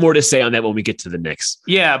 But I'll have more to say on that when we get to the Knicks.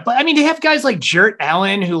 Yeah. But I mean, they have guys like Jarrett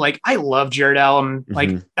Allen, who I love Jarrett Allen.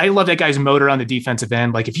 Like, I love that guy's motor on the defensive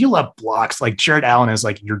end. Like, if you love blocks, like Jarrett Allen is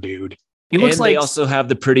like your dude. He looks and they also have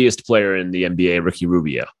the prettiest player in the NBA, Ricky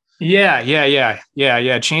Rubio. Yeah.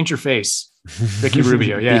 Change your face. Ricky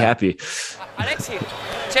Rubio. Yeah. Be happy. Alexi,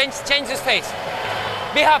 change his face.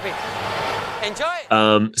 Be happy.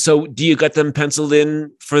 Enjoy. So do you got them penciled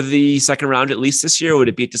in for the second round at least this year? Or would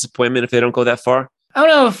it be a disappointment if they don't go that far? I don't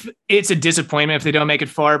know if it's a disappointment if they don't make it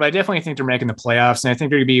far, but I definitely think they're making the playoffs. And I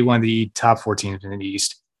think they're going to be one of the top 4 teams in the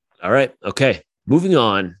East. All right. Okay. Moving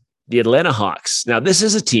on. The Atlanta Hawks. Now, this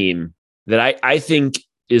is a team that I think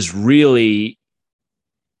is really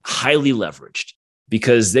highly leveraged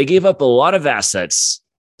because they gave up a lot of assets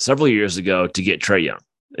several years ago to get Trae Young.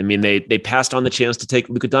 I mean, they passed on the chance to take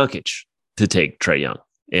Luka Doncic to take Trae Young.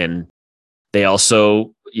 And they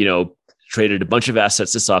also, traded a bunch of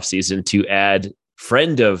assets this offseason to add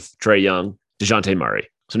friend of Trae Young, DeJounte Murray.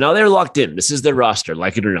 So now they're locked in. This is their roster,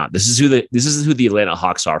 like it or not. This is who the Atlanta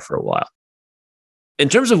Hawks are for a while. In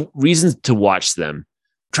terms of reasons to watch them,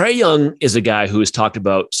 Trae Young is a guy who is talked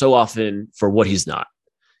about so often for what he's not.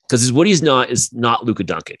 Because what he's not is not Luka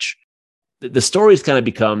Doncic. The story's kind of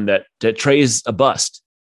become that Trae is a bust,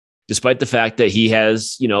 despite the fact that he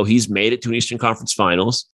has, he's made it to an Eastern Conference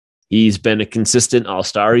Finals. He's been a consistent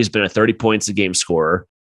all-star. He's been a 30 points a game scorer.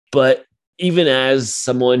 But even as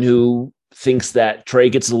someone who thinks that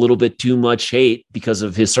Trae gets a little bit too much hate because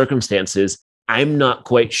of his circumstances, I'm not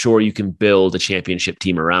quite sure you can build a championship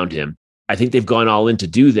team around him. I think they've gone all in to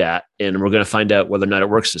do that, and we're going to find out whether or not it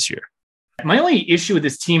works this year. My only issue with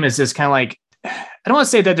this team is just kind of like, I don't want to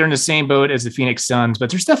say that they're in the same boat as the Phoenix Suns, but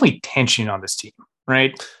there's definitely tension on this team,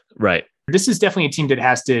 right? Right. This is definitely a team that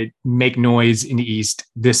has to make noise in the East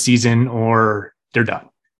this season or they're done.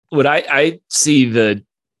 What I see the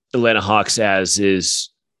Atlanta Hawks as is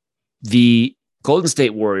the Golden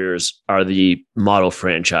State Warriors are the model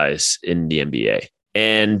franchise in the NBA.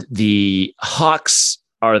 And the Hawks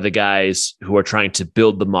are the guys who are trying to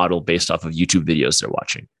build the model based off of YouTube videos they're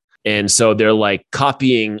watching. And so they're like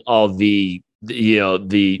copying all the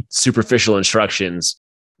superficial instructions.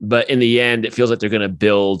 But in the end, it feels like they're going to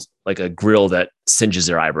build like a grill that singes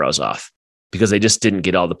their eyebrows off because they just didn't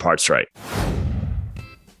get all the parts right.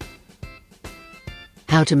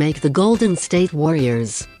 How to make the Golden State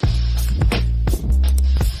Warriors.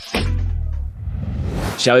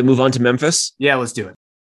 Shall we move on to Memphis? Yeah, let's do it.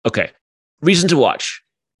 Okay. Reason to watch.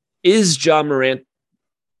 Is Ja Morant,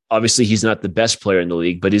 obviously he's not the best player in the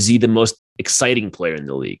league, but is he the most exciting player in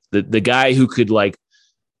the league? The guy who could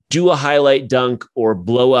do a highlight dunk or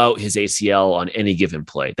blow out his ACL on any given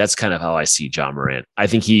play. That's kind of how I see Ja Morant. I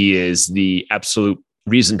think he is the absolute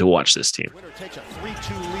reason to watch this team. Winner takes a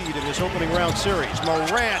 3-2 lead in this opening round series.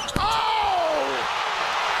 Morant. Oh!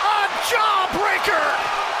 A jawbreaker!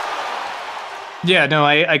 Yeah, no,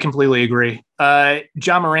 I completely agree.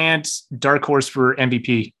 Ja Morant, dark horse for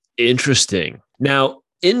MVP. Interesting. Now,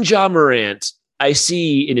 in Ja Morant, I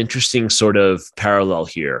see an interesting sort of parallel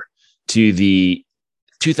here to the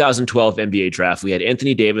 2012 NBA draft. We had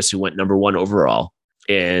Anthony Davis, who went number 1 overall.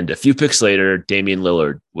 And a few picks later, Damian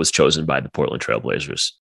Lillard was chosen by the Portland Trail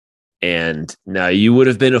Blazers. And now you would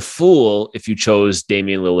have been a fool if you chose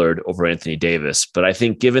Damian Lillard over Anthony Davis. But I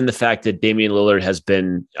think given the fact that Damian Lillard has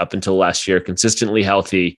been, up until last year, consistently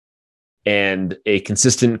healthy and a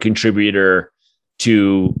consistent contributor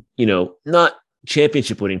to, not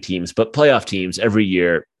championship winning teams, but playoff teams every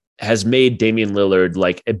year, has made Damian Lillard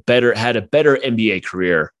had a better NBA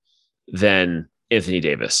career than Anthony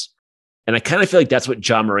Davis. And I kind of feel like that's what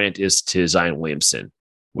Ja Morant is to Zion Williamson,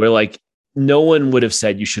 where no one would have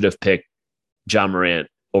said you should have picked Ja Morant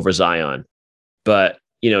over Zion. But,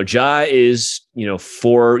 Ja is,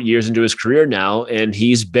 4 years into his career now, and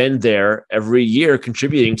he's been there every year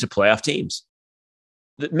contributing to playoff teams.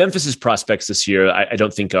 Memphis's prospects this year, I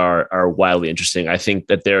don't think are wildly interesting. I think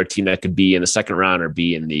that they're a team that could be in the second round or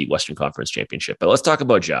be in the Western Conference Championship. But let's talk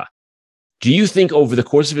about Ja. Do you think over the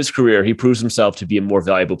course of his career, he proves himself to be a more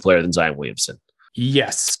valuable player than Zion Williamson?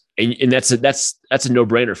 Yes. And that's a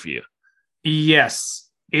no-brainer for you. Yes.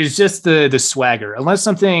 It's just the swagger. Unless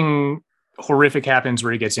something horrific happens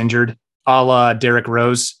where he gets injured, a la Derrick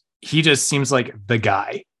Rose, he just seems like the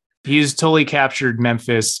guy. He's totally captured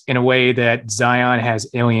Memphis in a way that Zion has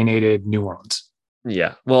alienated New Orleans.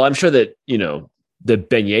 Yeah. Well, I'm sure that, the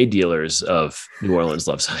beignet dealers of New Orleans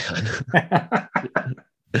love Zion.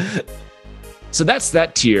 So that's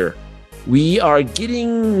that tier. We are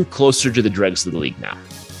getting closer to the dregs of the league now.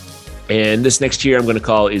 And this next tier I'm going to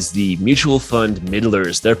call is the mutual fund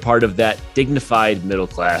middlers. They're part of that dignified middle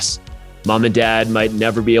class. Mom and dad might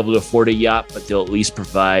never be able to afford a yacht, but they'll at least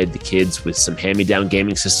provide the kids with some hand-me-down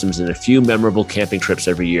gaming systems and a few memorable camping trips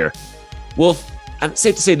every year. Wolf, I'm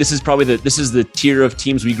safe to say this is the tier of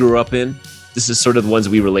teams we grew up in. This is sort of the ones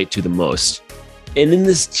we relate to the most. And in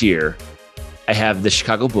this tier, I have the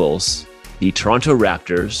Chicago Bulls, the Toronto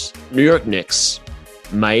Raptors, New York Knicks,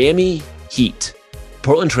 Miami Heat,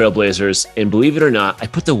 Portland Trail Blazers, and believe it or not, I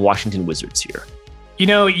put the Washington Wizards here.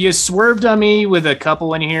 You swerved on me with a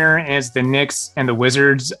couple in here, and it's the Knicks and the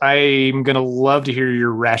Wizards. I'm going to love to hear your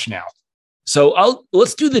rationale. So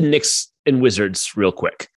let's do the Knicks and Wizards real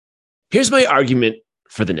quick. Here's my argument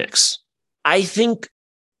for the Knicks. I think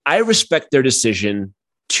I respect their decision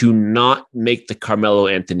to not make the Carmelo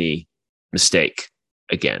Anthony mistake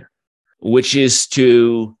again, which is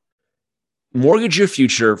to mortgage your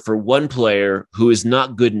future for one player who is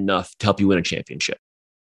not good enough to help you win a championship.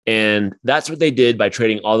 And that's what they did by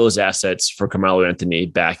trading all those assets for Carmelo Anthony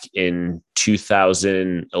back in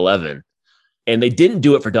 2011. And they didn't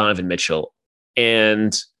do it for Donovan Mitchell.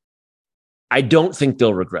 And I don't think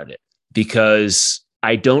they'll regret it, because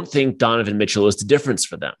I don't think Donovan Mitchell is the difference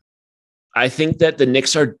for them. I think that the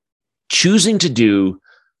Knicks are choosing to do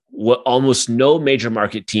what almost no major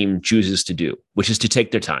market team chooses to do, which is to take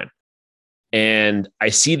their time. And I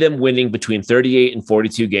see them winning between 38 and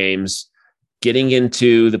 42 games, getting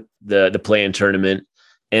into the play-in tournament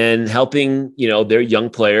and helping, their young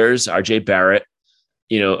players, RJ Barrett,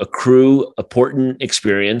 accrue important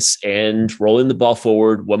experience and rolling the ball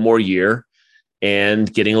forward one more year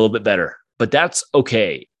and getting a little bit better. But that's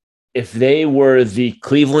okay. If they were the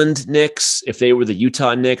Cleveland Knicks, if they were the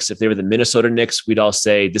Utah Knicks, if they were the Minnesota Knicks, we'd all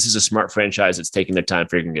say this is a smart franchise that's taking their time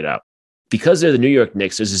figuring it out. Because they're the New York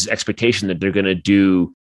Knicks, there's this expectation that they're going to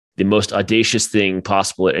do the most audacious thing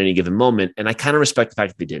possible at any given moment. And I kind of respect the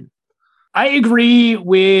fact that they didn't. I agree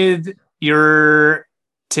with your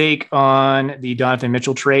take on the Donovan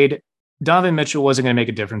Mitchell trade. Donovan Mitchell wasn't going to make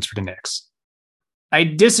a difference for the Knicks. I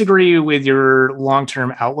disagree with your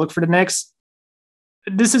long-term outlook for the Knicks.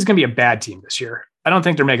 This is going to be a bad team this year. I don't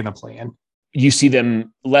think they're making the play-in. You see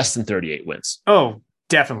them less than 38 wins? Oh,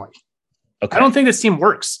 definitely. Okay. I don't think this team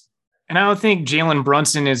works. And I don't think Jalen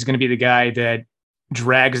Brunson is going to be the guy that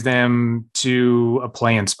drags them to a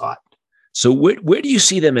play-in spot. So where do you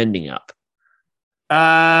see them ending up?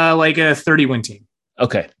 Like a 30-win team.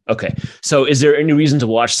 Okay. So is there any reason to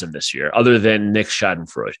watch them this year other than Nick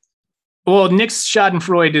Schadenfreude? Well, Nick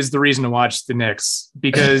Schadenfreude is the reason to watch the Knicks,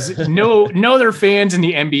 because no other fans in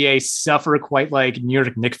the NBA suffer quite like New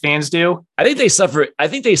York Knicks fans do. I think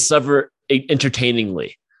they suffer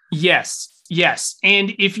entertainingly. Yes.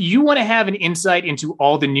 And if you want to have an insight into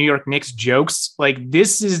all the New York Knicks jokes, like,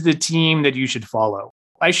 this is the team that you should follow.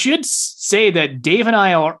 I should say that Dave and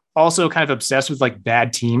I also kind of obsessed with like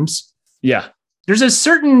bad teams. Yeah. There's a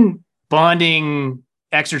certain bonding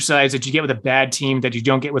exercise that you get with a bad team that you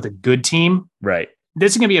don't get with a good team. Right.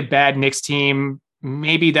 This is going to be a bad Knicks team.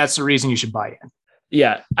 Maybe that's the reason you should buy in.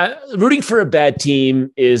 Yeah. Rooting for a bad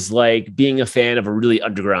team is like being a fan of a really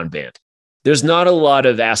underground band. There's not a lot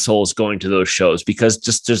of assholes going to those shows because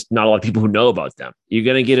just not a lot of people who know about them. You're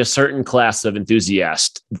going to get a certain class of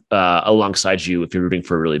enthusiasts alongside you if you're rooting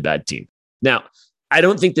for a really bad team. Now, I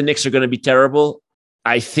don't think the Knicks are going to be terrible.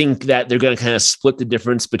 I think that they're going to kind of split the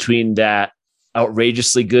difference between that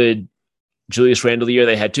outrageously good Julius Randle year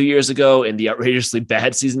they had 2 years ago and the outrageously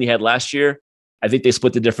bad season he had last year. I think they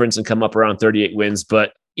split the difference and come up around 38 wins.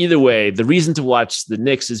 But either way, the reason to watch the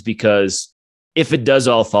Knicks is because if it does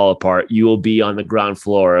all fall apart, you will be on the ground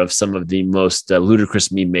floor of some of the most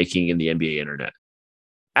ludicrous meme making in the NBA internet.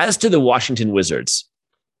 As to the Washington Wizards,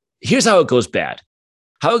 here's how it goes bad.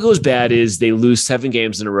 How it goes bad is they lose 7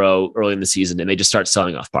 games in a row early in the season and they just start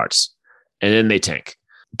selling off parts and then they tank.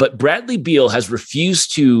 But Bradley Beal has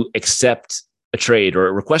refused to accept a trade or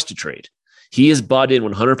a request to trade. He is bought in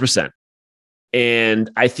 100%. And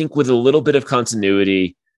I think with a little bit of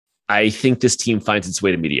continuity, I think this team finds its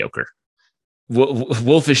way to mediocre.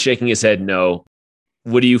 Wolf is shaking his head no.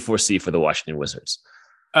 What do you foresee for the Washington Wizards?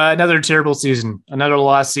 Another terrible season. Another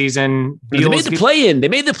lost season. They made the play-in. They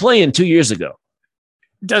made the play-in 2 years ago.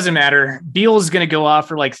 Doesn't matter. Beal's going to go off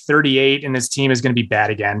for like 38 and his team is going to be bad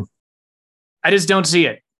again. I just don't see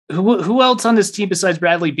it. Who else on this team besides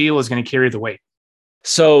Bradley Beal is going to carry the weight?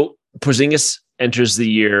 So Porzingis enters the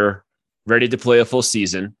year ready to play a full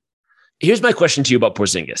season. Here's my question to you about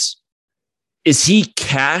Porzingis. Is he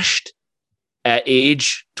cashed at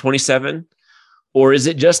age 27? Or is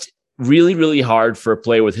it just really, really hard for a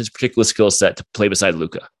player with his particular skill set to play beside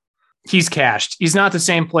Luka? He's cashed. He's not the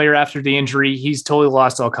same player after the injury. He's totally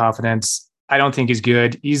lost all confidence. I don't think he's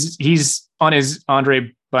good. He's on his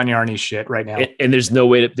Andre Bargnani shit right now. And there's no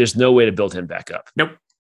way to build him back up. Nope.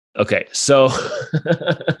 Okay. So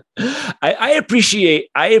I appreciate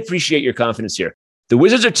your confidence here. The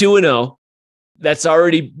Wizards are 2-0. That's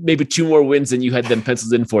already maybe 2 more wins than you had them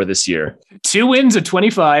penciled in for this year. 2 wins of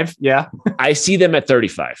 25. Yeah. I see them at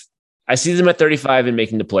 35. I see them at 35 and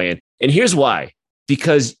making the play-in. And here's why.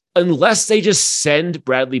 Because unless they just send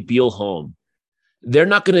Bradley Beal home, they're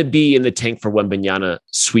not going to be in the tank for Wembanyama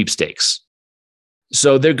sweepstakes.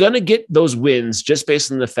 So they're going to get those wins just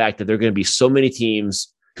based on the fact that there are going to be so many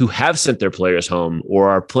teams who have sent their players home or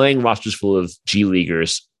are playing rosters full of G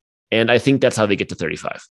Leaguers. And I think that's how they get to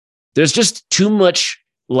 35. There's just too much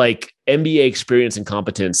like NBA experience and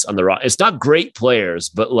competence on the roster. It's not great players,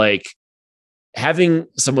 but like having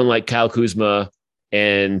someone like Kyle Kuzma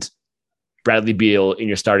and Bradley Beal in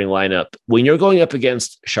your starting lineup, when you're going up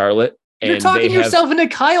against Charlotte, you're talking yourself into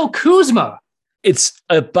Kyle Kuzma. It's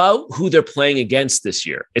about who they're playing against this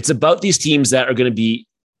year. It's about these teams that are going to be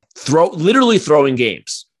literally throwing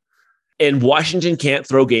games. And Washington can't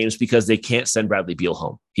throw games because they can't send Bradley Beal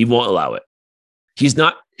home. He won't allow it. He's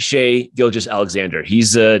not Shai Gilgeous-Alexander.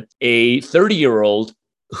 He's a 30-year-old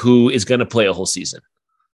who is going to play a whole season.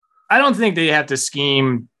 I don't think they have to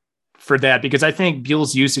scheme for that because I think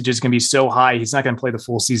Beal's usage is going to be so high, he's not going to play the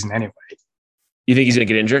full season anyway. You think he's going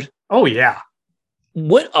to get injured? Oh, yeah.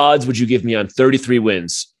 What odds would you give me on 33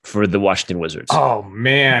 wins for the Washington Wizards? Oh,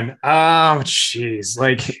 man. Oh, jeez.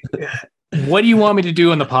 Like, what do you want me to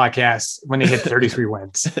do on the podcast when they hit 33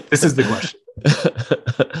 wins? This is the question.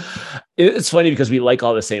 It's funny because we like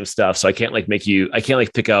all the same stuff. So I can't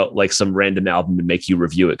pick out like some random album and make you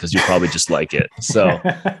review it because you probably just like it. So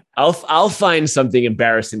I'll find something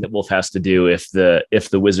embarrassing that Wolf has to do if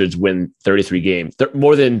the Wizards win 33 games,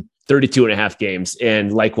 more than 32 and a half games.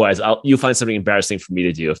 And likewise, you'll find something embarrassing for me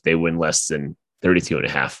to do if they win less than 32 and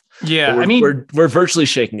a half. Yeah. We're virtually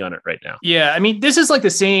shaking on it right now. Yeah. I mean, this is like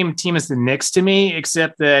the same team as the Knicks to me,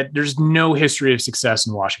 except that there's no history of success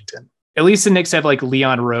in Washington. At least the Knicks have like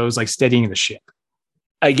Leon Rose, like steadying the ship.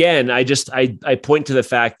 Again, I point to the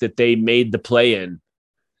fact that they made the play-in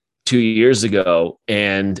 2 years ago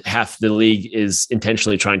and half the league is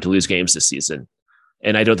intentionally trying to lose games this season.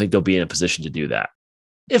 And I don't think they'll be in a position to do that.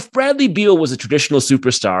 If Bradley Beal was a traditional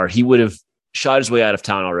superstar, he would have shot his way out of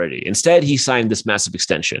town already. Instead, he signed this massive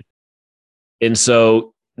extension. And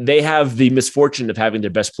so they have the misfortune of having their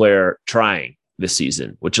best player trying this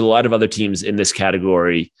season, which a lot of other teams in this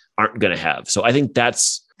category aren't going to have. So I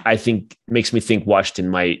think makes me think Washington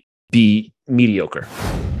might be mediocre.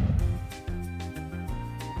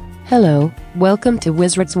 Hello, welcome to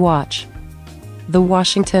Wizards Watch. The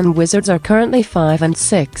Washington Wizards are currently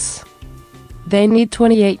 5-6. They need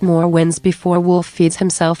 28 more wins before Wolf feeds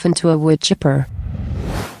himself into a wood chipper.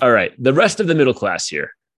 All right, the rest of the middle class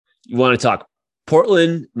here. You want to talk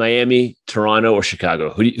Portland, Miami, Toronto, or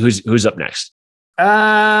Chicago? Who's up next?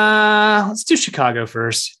 Let's do Chicago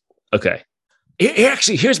first. Okay.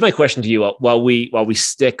 Here's my question to you while we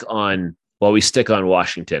stick on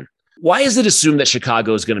Washington. Why is it assumed that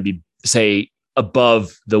Chicago is going to be, say,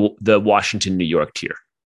 above the Washington, New York tier?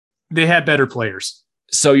 They have better players.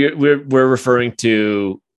 So we're referring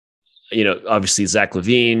to, obviously Zach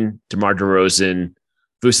LaVine, DeMar DeRozan,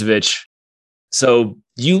 Vucevic. So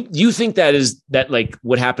you think that like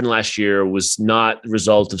what happened last year was not the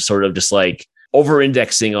result of sort of just like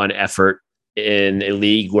over-indexing on effort in a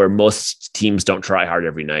league where most teams don't try hard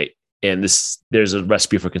every night, and there's a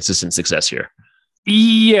recipe for consistent success here.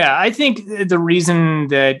 Yeah, I think the reason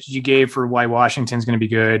that you gave for why Washington's going to be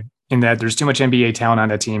good, in that there's too much NBA talent on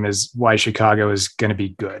that team, is why Chicago is going to be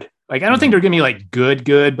good. Like, I don't think they're going to be like good,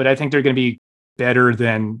 but I think they're going to be better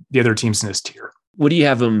than the other teams in this tier. What do you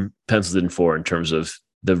have them penciled in for in terms of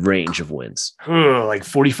the range of wins? Like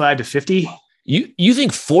 45 to 50? You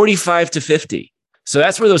think 45 to 50? So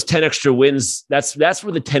that's where those 10 extra wins, that's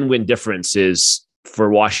where the 10 win difference is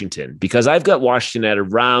for Washington, because I've got Washington at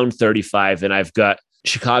around 35 and I've got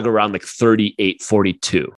Chicago around like 38,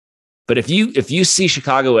 42. But if you see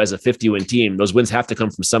Chicago as a 50-win team, those wins have to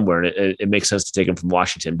come from somewhere, and it makes sense to take them from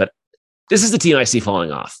Washington. But this is the team I see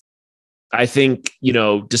falling off. I think,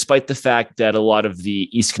 despite the fact that a lot of the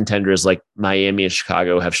East contenders like Miami and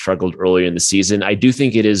Chicago have struggled earlier in the season, I do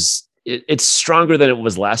think it's stronger than it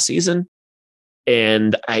was last season.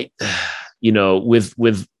 And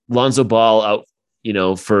with Lonzo Ball out,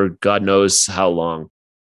 for God knows how long,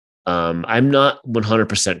 I'm not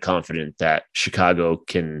 100% confident that Chicago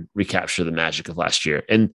can recapture the magic of last year.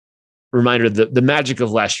 And reminder, the magic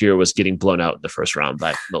of last year was getting blown out in the first round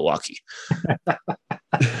by Milwaukee.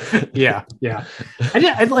 Yeah.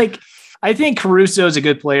 I think Caruso is a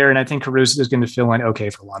good player, and I think Caruso is going to fill in okay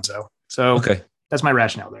for Lonzo. So that's my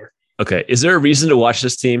rationale there. Okay. Is there a reason to watch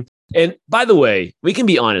this team? And by the way, we can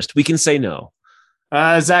be honest. We can say no.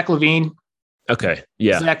 Zach LaVine. Okay.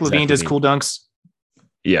 Yeah. Zach LaVine does cool dunks.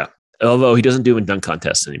 Yeah. Although he doesn't do in dunk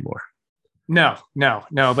contests anymore. No.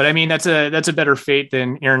 But I mean, that's a better fate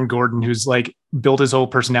than Aaron Gordon, who's like built his whole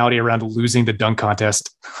personality around losing the dunk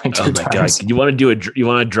contest. Like oh my God. You want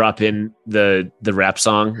to drop in the rap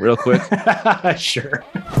song real quick? Sure.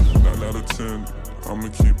 9 out of 10, I'ma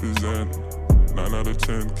keep his end. 9 out of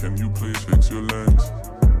 10, can you please fix your lens?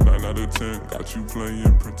 9 out of 10, got you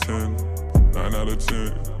playing pretend. 9 out of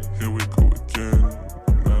 10, here we go again.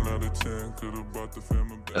 9 out of 10, could have brought the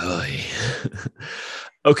family back. Oh, yeah.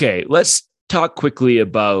 Okay, let's talk quickly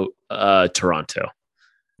about Toronto.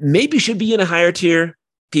 Maybe should be in a higher tier.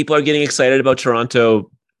 People are getting excited about Toronto.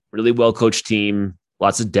 Really well-coached team,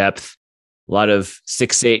 lots of depth, a lot of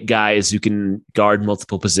 6'8" guys who can guard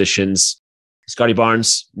multiple positions. Scotty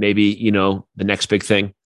Barnes, maybe, the next big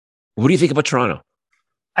thing. What do you think about Toronto?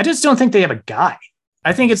 I just don't think they have a guy.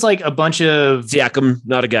 I think it's like a bunch of Siakam,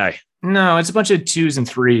 not a guy. No, it's a bunch of 2s and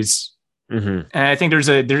 3s. Mm-hmm. And I think there's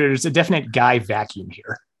a definite guy vacuum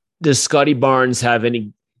here. Does Scotty Barnes have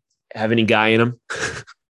any guy in him?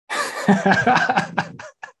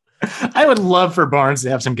 I would love for Barnes to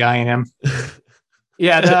have some guy in him.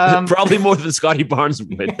 Yeah, probably more than Scotty Barnes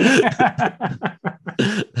would.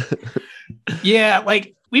 Yeah,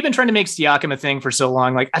 like we've been trying to make Siakam a thing for so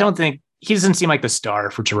long. Like, I don't think he doesn't seem like the star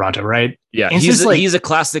for Toronto, right? Yeah, he's a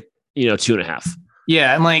classic, 2.5.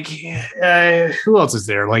 Yeah, and like, who else is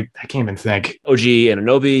there? Like, I can't even think. OG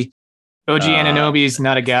Anunoby. OG Anunoby's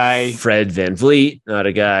not a guy. Fred VanVleet, not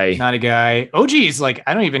a guy. Not a guy. OG is like,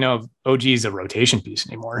 I don't even know if OG is a rotation piece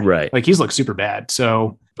anymore. Right. Like, he's looked super bad.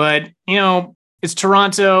 So, but, it's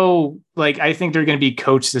Toronto. Like, I think they're going to be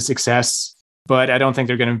coached to success, but I don't think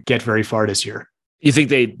they're going to get very far this year. You think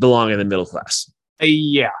they belong in the middle class?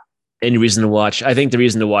 Yeah. Any reason to watch? I think the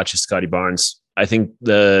reason to watch is Scotty Barnes. I think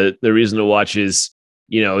the reason to watch is,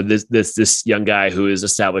 this young guy who is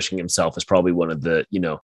establishing himself as probably one of the,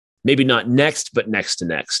 maybe not next, but next to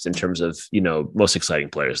next in terms of, most exciting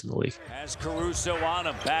players in the league. Has Caruso on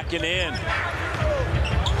him, backing in.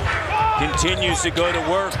 Continues to go to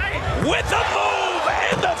work with the move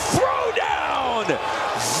and the throwdown.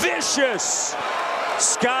 Vicious.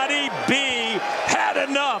 Scotty B had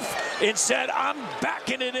enough and said, I'm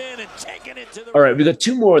backing it in and taking it to the... All right, we've got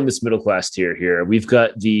 2 more in this middle class tier here. We've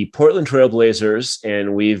got the Portland Trail Blazers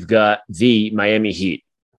and we've got the Miami Heat.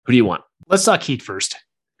 Who do you want? Let's talk Heat first.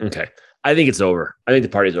 Okay. I think it's over. I think the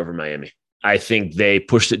party's over in Miami. I think they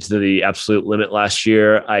pushed it to the absolute limit last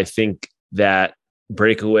year. I think that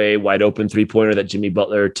breakaway wide open 3-pointer that Jimmy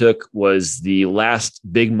Butler took was the last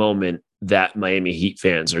big moment that Miami Heat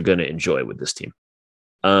fans are going to enjoy with this team.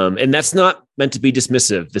 And that's not meant to be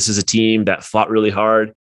dismissive. This is a team that fought really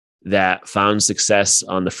hard, that found success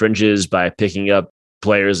on the fringes by picking up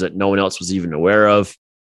players that no one else was even aware of.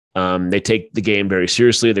 They take the game very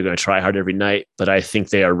seriously. They're going to try hard every night, but I think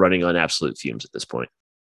they are running on absolute fumes at this point.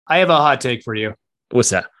 I have a hot take for you. What's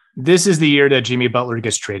that? This is the year that Jimmy Butler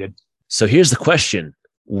gets traded. So here's the question.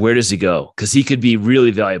 Where does he go? Because he could be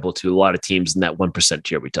really valuable to a lot of teams in that 1%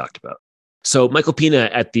 tier we talked about. So Michael Pina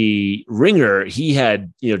at the Ringer, he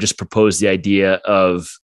had, just proposed the idea of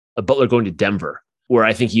a Butler going to Denver, where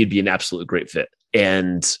I think he'd be an absolute great fit.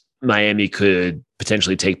 And Miami could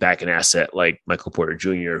potentially take back an asset like Michael Porter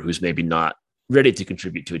Jr., who's maybe not ready to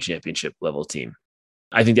contribute to a championship level team.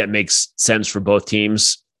 I think that makes sense for both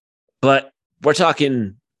teams, but we're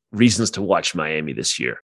talking reasons to watch Miami this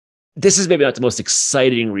year. This is maybe not the most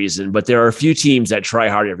exciting reason, but there are a few teams that try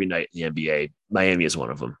hard every night in the NBA. Miami is one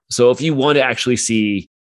of them. So if you want to actually see,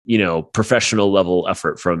 professional level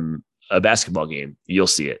effort from a basketball game, you'll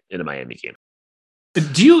see it in a Miami game.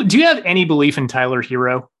 Do you have any belief in Tyler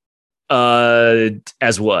Hero?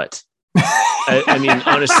 As what? I mean,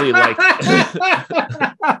 honestly, like,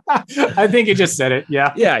 I think you just said it.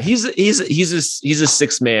 Yeah. Yeah. He's a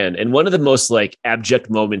sixth man. And one of the most like abject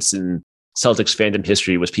moments in Celtics fandom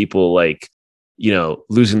history was people like,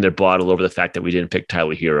 losing their bottle over the fact that we didn't pick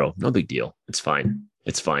Tyler Hero. No big deal. It's fine.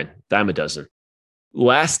 Dime a dozen.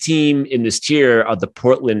 Last team in this tier are the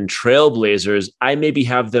Portland Trailblazers. I maybe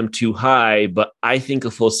have them too high, but I think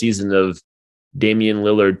a full season of Damian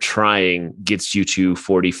Lillard trying gets you to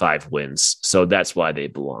 45 wins. So that's why they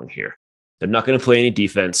belong here. They're not going to play any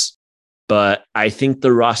defense, but I think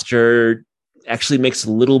the roster actually makes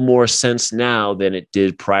a little more sense now than it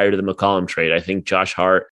did prior to the McCollum trade. I think Josh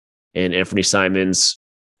Hart and Anthony Simons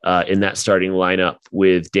in that starting lineup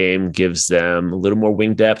with Dame gives them a little more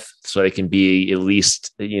wing depth so they can be at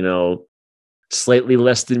least, slightly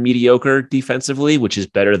less than mediocre defensively, which is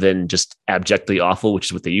better than just abjectly awful, which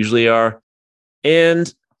is what they usually are.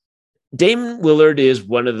 And Dame Lillard is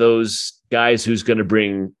one of those guys who's going to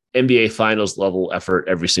bring NBA Finals level effort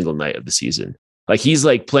every single night of the season. Like he's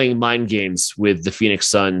like playing mind games with the Phoenix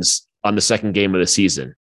Suns on the second game of the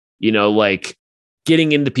season, like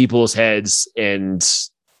getting into people's heads and,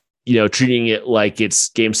 treating it like it's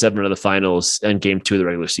game 7 of the finals and game 2 of the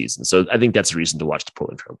regular season. So I think that's a reason to watch the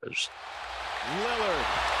Portland Trailblazers. Lillard,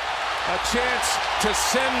 a chance to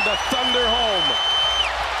send the Thunder home.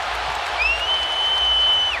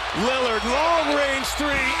 Lillard, long range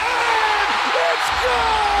three, and it's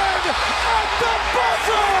good! At the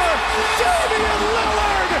buzzer! Damian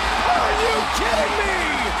Lillard! Are you kidding me?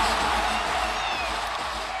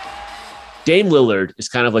 Dame Lillard is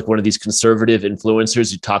kind of like one of these conservative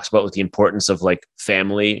influencers who talks about like the importance of like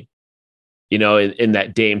family, in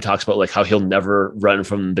that Dame talks about like how he'll never run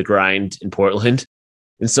from the grind in Portland.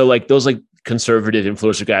 And so like those like conservative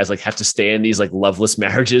influencer guys like have to stay in these like loveless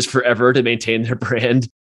marriages forever to maintain their brand.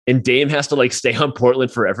 And Dame has to like stay on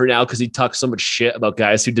Portland forever now because he talks so much shit about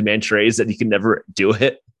guys who demand trades that he can never do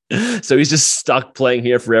it. So he's just stuck playing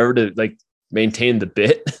here forever to like maintain the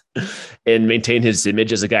bit and maintain his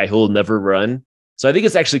image as a guy who will never run. So I think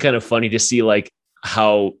it's actually kind of funny to see like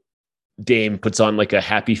how Dame puts on like a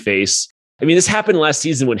happy face. I mean, this happened last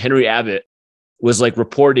season when Henry Abbott was like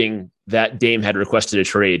reporting that Dame had requested a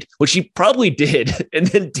trade, which he probably did. And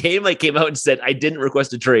then Dame like came out and said, I didn't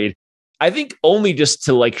request a trade. I think only just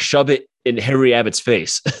to like shove it in Henry Abbott's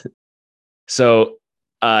face. So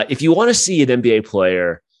if you want to see an NBA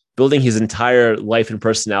player building his entire life and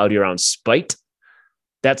personality around spite,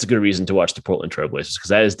 that's a good reason to watch the Portland Trailblazers because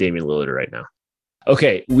that is Damian Lillard right now.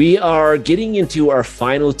 Okay, we are getting into our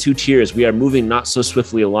final 2 tiers. We are moving not so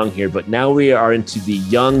swiftly along here, but now we are into the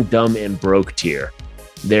young, dumb, and broke tier.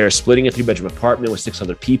 They're splitting a 3-bedroom apartment with 6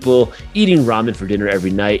 other people, eating ramen for dinner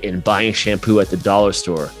every night, and buying shampoo at the dollar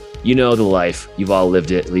store. You know the life. You've all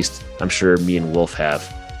lived it. At least I'm sure me and Wolf have.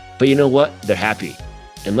 But you know what? They're happy.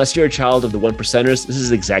 Unless you're a child of the 1%ers, this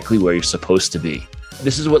is exactly where you're supposed to be.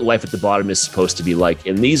 This is what life at the bottom is supposed to be like.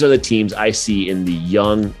 And these are the teams I see in the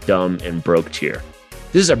young, dumb, and broke tier.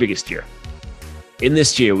 This is our biggest tier. In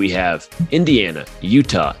this tier, we have Indiana,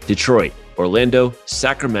 Utah, Detroit, Orlando,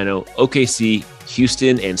 Sacramento, OKC,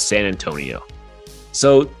 Houston, and San Antonio.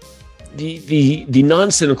 So the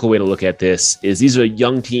non-cynical way to look at this is these are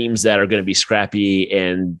young teams that are going to be scrappy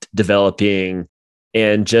and developing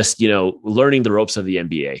and just, learning the ropes of the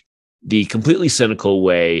NBA. The completely cynical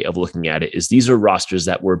way of looking at it is these are rosters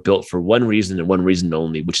that were built for one reason and one reason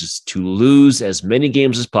only, which is to lose as many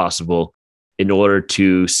games as possible in order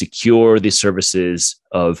to secure the services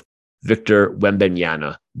of Victor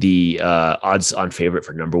Wembanyama, the odds-on favorite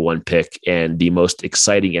for number 1 pick and the most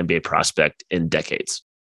exciting NBA prospect in decades.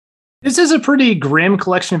 This is a pretty grim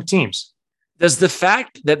collection of teams. Does the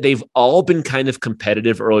fact that they've all been kind of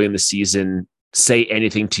competitive early in the season say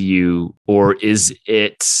anything to you, or is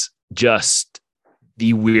it just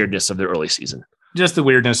the weirdness of the early season? Just the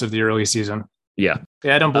weirdness of the early season. Yeah.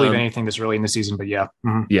 Yeah, I don't believe anything this early in the season, but yeah.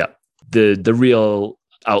 Mm-hmm. Yeah. The real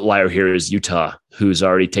outlier here is Utah, who's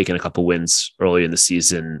already taken a couple wins early in the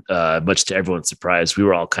season, much to everyone's surprise. We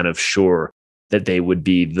were all kind of sure that they would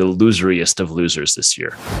be the loseriest of losers this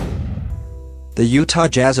year. The Utah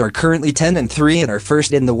Jazz are currently 10-3 and are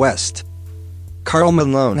first in the West. Karl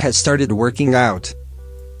Malone has started working out.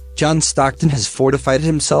 John Stockton has fortified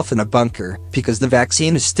himself in a bunker because the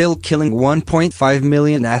vaccine is still killing 1.5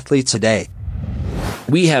 million athletes a day.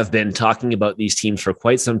 We have been talking about these teams for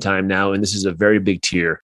quite some time now, and this is a very big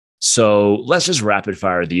tier. So let's just rapid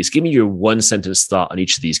fire these. Give me your one sentence thought on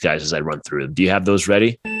each of these guys as I run through them. Do you have those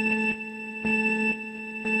ready?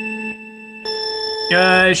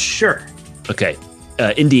 Sure. Okay.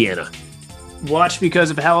 Indiana. Watch because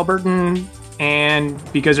of Halliburton and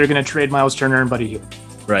because they're going to trade Miles Turner and Buddy Hield.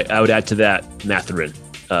 Right. I would add to that Mathurin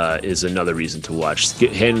is another reason to watch.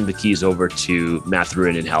 Hand the keys over to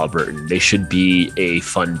Mathurin and Halliburton. They should be a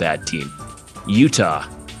fun, bad team. Utah.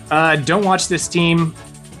 Don't watch this team.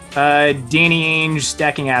 Danny Ainge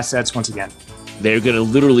stacking assets once again. They're going to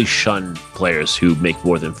literally shun players who make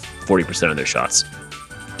more than 40% of their shots.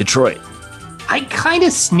 Detroit. I kind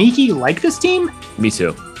of sneaky like this team. Me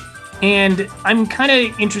too. And I'm kind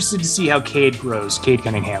of interested to see how Cade grows, Cade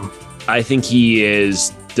Cunningham. I think he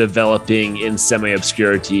is developing in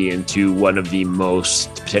semi-obscurity into one of the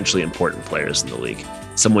most potentially important players in the league.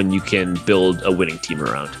 Someone you can build a winning team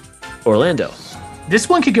around. Orlando. This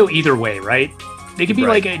one could go either way, right? They could be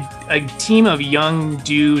like a team of young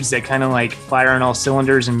dudes that kind of like fire on all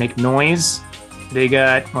cylinders and make noise. They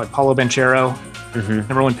got Paulo Banchero,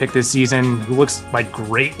 number one pick this season, who looks like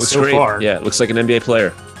great so far. Yeah, looks like an NBA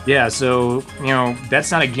player. Yeah, so, that's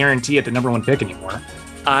not a guarantee at the number one pick anymore.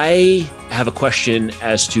 I have a question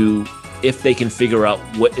as to if they can figure out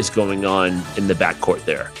what is going on in the backcourt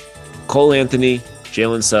there. Cole Anthony,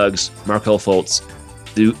 Jalen Suggs, Markelle Fultz,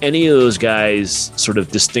 do any of those guys sort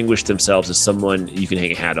of distinguish themselves as someone you can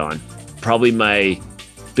hang a hat on? Probably my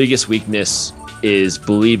biggest weakness is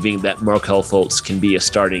believing that Markelle Fultz can be a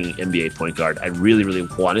starting NBA point guard. I really, really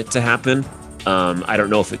want it to happen. I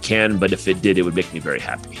don't know if it can, but if it did, it would make me very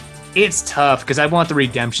happy. It's tough because I want the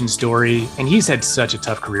redemption story, and he's had such a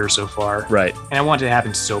tough career so far. Right. And I want it to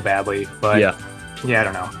happen so badly, but yeah, I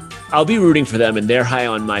don't know. I'll be rooting for them, and they're high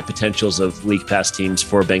on my potentials of league pass teams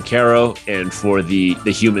for Banchero and for the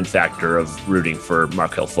human factor of rooting for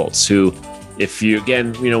Markelle Fultz, who, if you,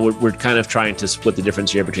 again, we're kind of trying to split the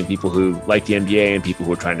difference here between people who like the NBA and people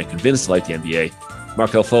who are trying to convince to like the NBA.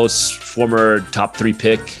 Markelle Fultz, former top 3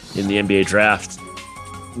 pick in the NBA draft,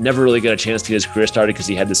 never really got a chance to get his career started because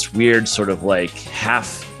he had this weird sort of like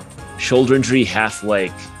half shoulder injury, half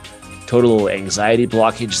like total anxiety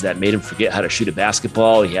blockage that made him forget how to shoot a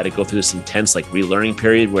basketball. He had to go through this intense like relearning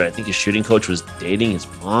period where I think his shooting coach was dating his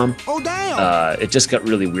mom. Oh, damn. It just got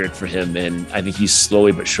really weird for him, and I think he's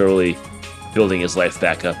slowly but surely building his life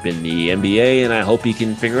back up in the NBA, and I hope he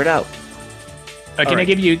can figure it out. Can I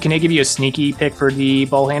give you a sneaky pick for the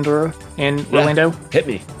ball handler in Orlando? Hit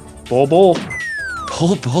me. Bull.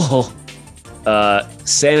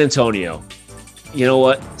 San Antonio. You know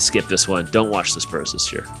what? Skip this one. Don't watch the Spurs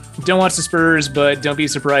this year. Don't watch the Spurs, but don't be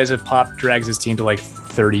surprised if Pop drags his team to like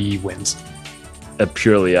 30 wins.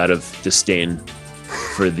 Purely out of disdain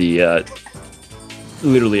for the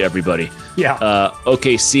literally everybody. Yeah.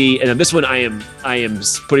 OKC, and this one I am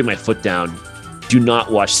putting my foot down. Do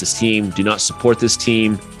not watch this team. Do not support this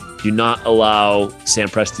team. Do not allow Sam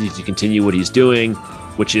Presti to continue what he's doing,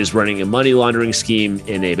 which is running a money laundering scheme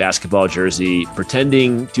in a basketball jersey,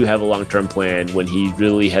 pretending to have a long-term plan when he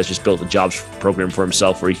really has just built a jobs program for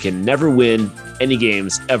himself where he can never win any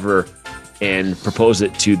games ever and propose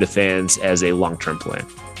it to the fans as a long-term plan.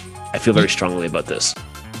 I feel very strongly about this.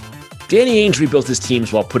 Danny Ainge rebuilt his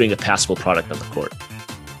teams while putting a passable product on the court.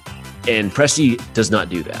 And Presti does not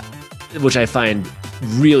do that, which I find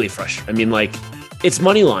really frustrating. I mean, like, it's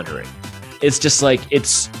money laundering. It's just like,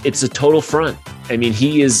 it's a total front. I mean,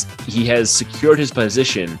 he has secured his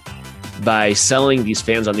position by selling these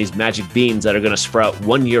fans on these magic beans that are going to sprout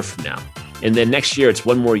 1 year from now. And then next year, it's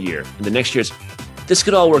one more year. And the next year, this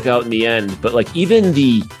could all work out in the end. But like, even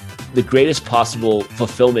the greatest possible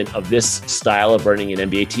fulfillment of this style of running an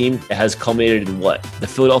NBA team has culminated in what? The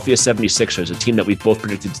Philadelphia 76ers, a team that we've both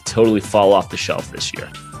predicted to totally fall off the shelf this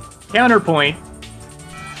year. Counterpoint,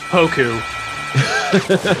 Poku.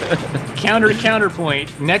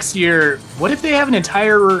 Counterpoint. Next year, what if they have an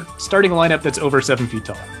entire starting lineup that's over 7 feet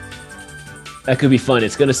tall? That could be fun.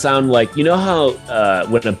 It's going to sound like, you know how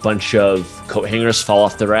when a bunch of coat hangers fall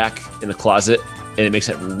off the rack in the closet and it makes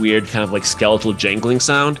that weird kind of like skeletal jangling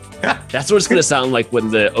sound? That's what it's going to sound like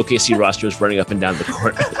when the OKC roster is running up and down the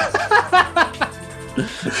court.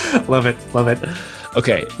 Love it. Love it.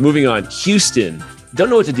 Okay, moving on. Houston. Don't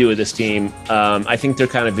know what to do with this team. I think they're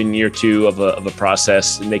kind of in year 2 of a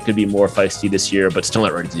process, and they could be more feisty this year, but still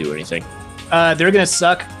not ready to do anything. They're going to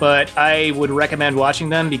suck, but I would recommend watching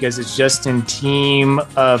them because it's just a team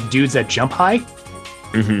of dudes that jump high.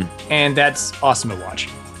 Mm-hmm. And that's awesome to watch.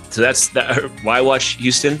 So that's why watch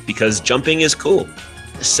Houston, because jumping is cool.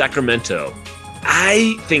 Sacramento.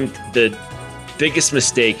 I think the biggest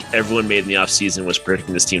mistake everyone made in the offseason was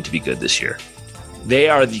predicting this team to be good this year. They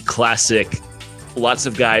are the classic, lots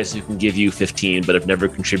of guys who can give you 15 but have never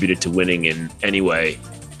contributed to winning in any way.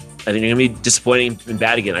 I think they're going to be disappointing and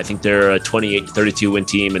bad again. I think they're a 28-32 win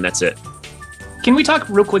team, and that's it. Can we talk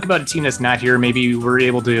real quick about a team that's not here? Maybe we're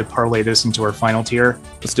able to parlay this into our final tier.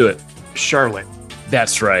 Let's do it. Charlotte.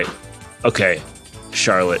 That's right. Okay,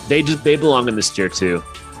 Charlotte. They belong in this tier too.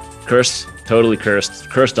 Cursed, totally cursed.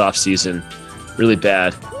 Cursed off season, really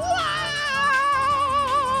bad.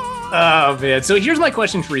 Oh man. So here's my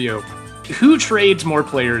question for you: who trades more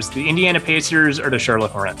players, the Indiana Pacers or the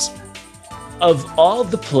Charlotte Hornets? Of all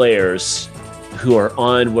the players who are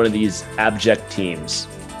on one of these abject teams,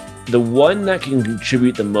 the one that can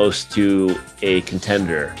contribute the most to a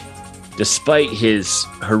contender, despite his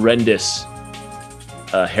horrendous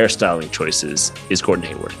hairstyling choices, is Gordon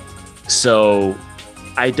Hayward. So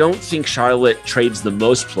I don't think Charlotte trades the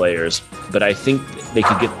most players, but I think they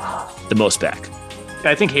could get the most back.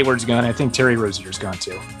 I think Hayward's gone. I think Terry Rozier's gone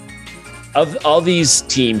too. Of all these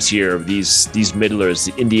teams here, these middlers,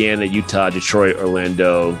 Indiana, Utah, Detroit,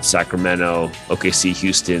 Orlando, Sacramento, OKC,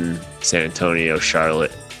 Houston, San Antonio,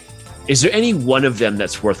 Charlotte, is there any one of them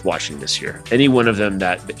that's worth watching this year? Any one of them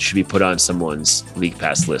that should be put on someone's league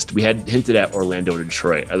pass list? We had hinted at Orlando or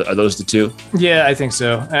Detroit. Are those the two? Yeah, I think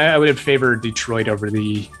so. I would have favored Detroit over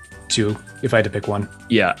the two if I had to pick one.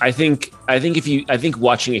 Yeah, I think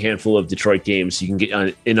watching a handful of Detroit games, you can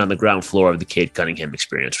get in on the ground floor of the Cade Cunningham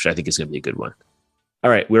experience, which I think is going to be a good one. All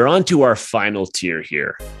right, we're on to our final tier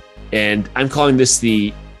here, and I'm calling this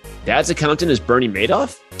the Dad's Accountant is Bernie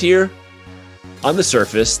Madoff tier. On the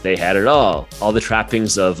surface, they had it all the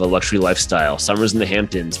trappings of a luxury lifestyle, summers in the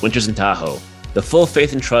Hamptons, winters in Tahoe, the full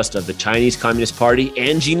faith and trust of the Chinese Communist Party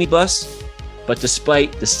and Genie Bus. But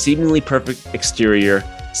despite the seemingly perfect exterior,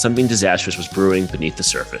 something disastrous was brewing beneath the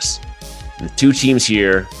surface. And the two teams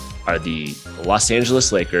here are the Los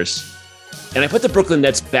Angeles Lakers, and I put the Brooklyn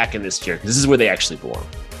Nets back in this tier because this is where they actually belong.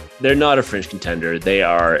 They're not a fringe contender. They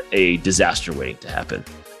are a disaster waiting to happen.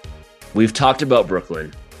 We've talked about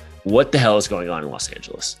Brooklyn. What the hell is going on in Los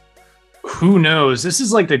Angeles? Who knows? This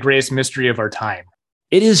is like the greatest mystery of our time.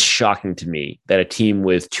 It is shocking to me that a team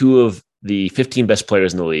with two of the 15 best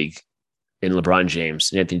players in the league, in LeBron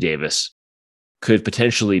James and Anthony Davis, could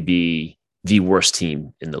potentially be the worst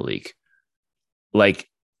team in the league. Like,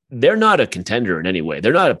 they're not a contender in any way.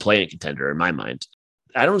 They're not a play-in contender in my mind.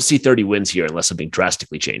 I don't see 30 wins here unless something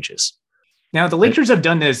drastically changes. Now, the Lakers have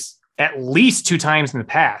done this at least 2 times in the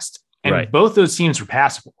past, and both those teams were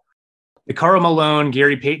passable. The Karl Malone,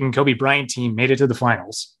 Gary Payton, Kobe Bryant team made it to the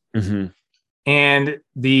finals. Mm-hmm. And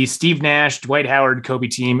the Steve Nash, Dwight Howard, Kobe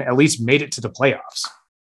team at least made it to the playoffs.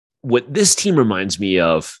 What this team reminds me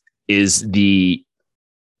of is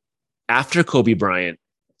after Kobe Bryant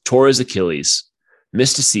tore his Achilles,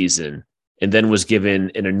 missed a season, and then was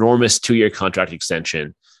given an enormous 2-year contract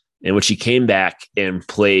extension in which he came back and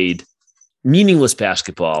played meaningless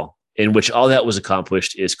basketball, in which all that was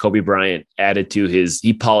accomplished is Kobe Bryant added to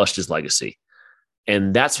he polished his legacy.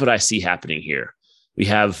 And that's what I see happening here. We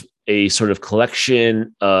have a sort of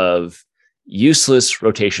collection of useless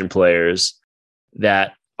rotation players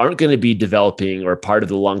that aren't going to be developing or part of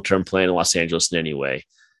the long-term plan in Los Angeles in any way.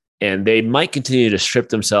 And they might continue to strip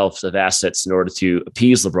themselves of assets in order to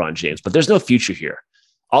appease LeBron James, but there's no future here.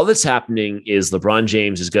 All that's happening is LeBron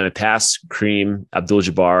James is going to pass Kareem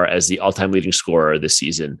Abdul-Jabbar as the all-time leading scorer this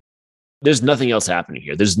season. There's nothing else happening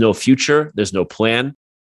here. There's no future. There's no plan.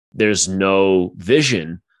 There's no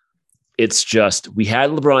vision. It's just, we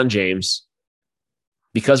had LeBron James.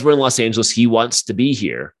 Because we're in Los Angeles, he wants to be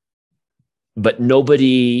here. But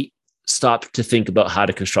nobody stopped to think about how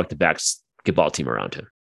to construct a basketball team around him.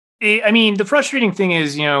 I mean, the frustrating thing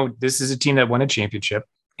is, this is a team that won a championship,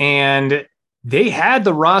 and they had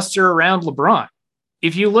the roster around LeBron.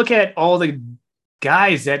 If you look at all the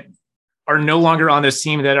guys that are no longer on this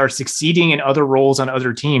team that are succeeding in other roles on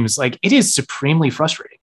other teams, like, it is supremely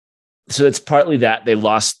frustrating. So it's partly that they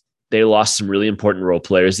lost They lost some really important role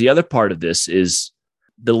players. The other part of this is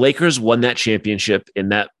the Lakers won that championship in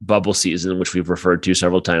that bubble season, which we've referred to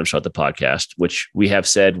several times throughout the podcast, which we have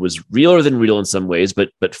said was realer than real in some ways,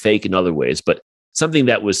 but fake in other ways. But something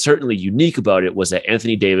that was certainly unique about it was that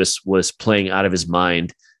Anthony Davis was playing out of his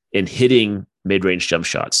mind and hitting mid-range jump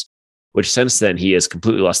shots, which since then he has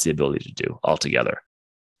completely lost the ability to do altogether.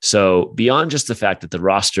 So beyond just the fact that the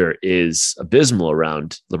roster is abysmal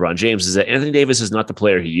around LeBron James, is that Anthony Davis is not the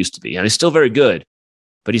player he used to be. And he's still very good,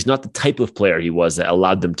 but he's not the type of player he was that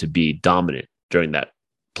allowed them to be dominant during that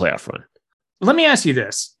playoff run. Let me ask you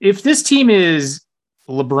this. If this team is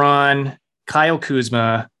LeBron, Kyle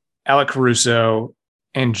Kuzma, Alec Caruso,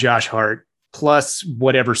 and Josh Hart, plus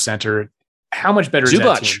whatever center, how much better is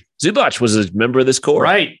that team? Zubac was a member of this core.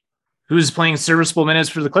 Right. Who's playing serviceable minutes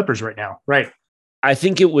for the Clippers right now. Right. I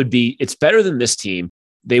think it's better than this team.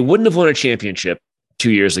 They wouldn't have won a championship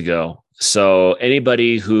 2 years ago. So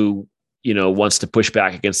anybody who, wants to push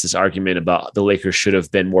back against this argument about the Lakers should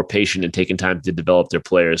have been more patient and taken time to develop their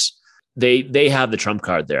players, they have the trump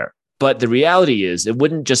card there. But the reality is it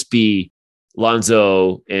wouldn't just be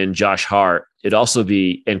Lonzo and Josh Hart. It'd also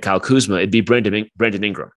be, and Kyle Kuzma, it'd be Brandon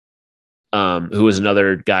Ingram, who was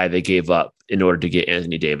another guy they gave up in order to get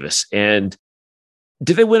Anthony Davis. And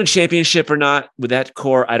did they win a championship or not with that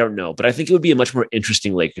core? I don't know. But I think it would be a much more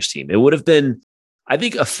interesting Lakers team. It would have been, I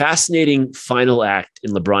think, a fascinating final act in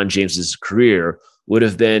LeBron James's career would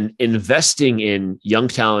have been investing in young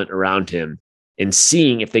talent around him and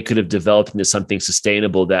seeing if they could have developed into something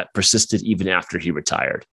sustainable that persisted even after he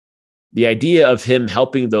retired. The idea of him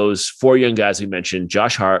helping those four young guys we mentioned,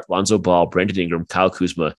 Josh Hart, Lonzo Ball, Brandon Ingram, Kyle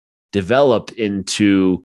Kuzma, develop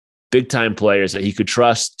into big-time players that he could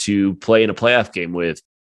trust to play in a playoff game with.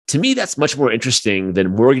 To me, that's much more interesting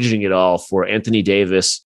than mortgaging it all for Anthony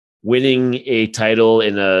Davis winning a title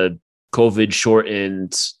in a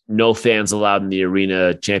COVID-shortened, no fans allowed in the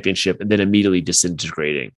arena championship, and then immediately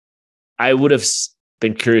disintegrating. I would have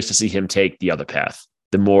been curious to see him take the other path,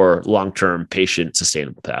 the more long-term, patient,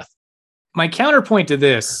 sustainable path. My counterpoint to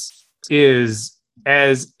this is,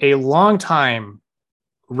 as a long-time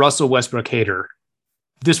Russell Westbrook hater,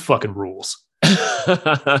 this fucking rules.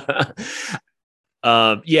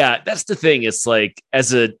 Yeah, that's the thing. It's like,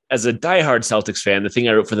 as a diehard Celtics fan, the thing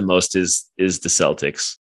I root for the most is the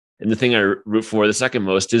Celtics. And the thing I root for the second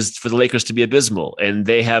most is for the Lakers to be abysmal. And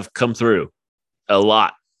they have come through a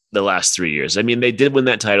lot the last 3 years. I mean, they did win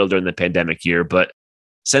that title during the pandemic year, but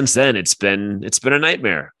since then it's been a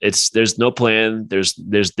nightmare. There's no plan.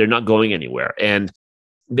 They're not going anywhere. And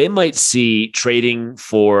they might see trading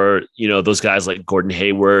for, those guys like Gordon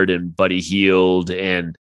Hayward and Buddy Hield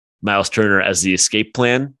and Miles Turner as the escape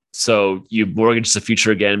plan. So you mortgage the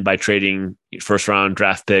future again by trading first round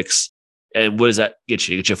draft picks. And what does that get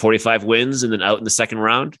you? Get you 45 wins and then out in the second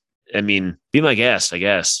round? I mean, be my guest, I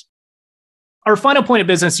guess. Our final point of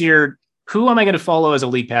business here, who am I going to follow as a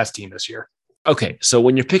League Pass team this year? Okay, so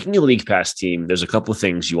when you're picking a League Pass team, there's a couple of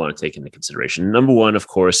things you want to take into consideration. Number one, of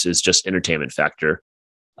course, is just entertainment factor.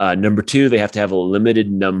 Number two, they have to have a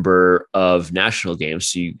limited number of national games,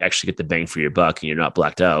 so you actually get the bang for your buck and you're not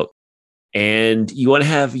blacked out. And you want to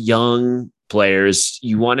have young players.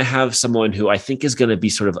 You want to have someone who I think is going to be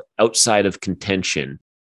sort of outside of contention.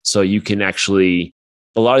 So you can actually,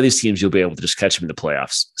 a lot of these teams, you'll be able to just catch them in the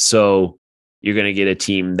playoffs. So you're going to get a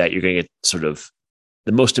team that you're going to get sort of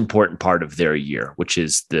the most important part of their year, which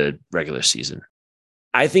is the regular season.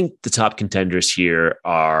 I think the top contenders here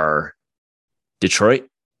are Detroit.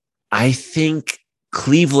 I think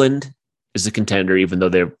Cleveland is a contender, even though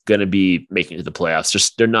they're going to be making it to the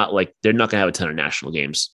playoffs. They're not going to have a ton of national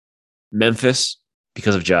games. Memphis,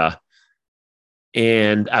 because of Ja.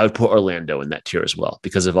 And I would put Orlando in that tier as well,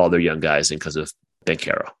 because of all their young guys and because of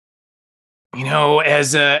Banchero.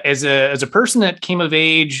 As a person that came of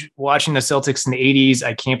age watching the Celtics in the 80s,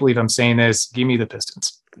 I can't believe I'm saying this. Give me the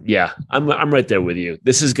Pistons. Yeah, I'm right there with you.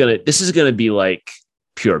 This is gonna be like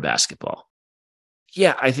pure basketball.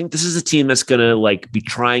 Yeah, I think this is a team that's gonna be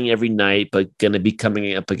trying every night, but gonna be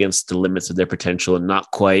coming up against the limits of their potential and not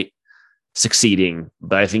quite succeeding.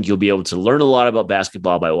 But I think you'll be able to learn a lot about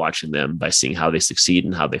basketball by watching them, by seeing how they succeed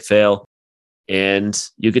and how they fail. And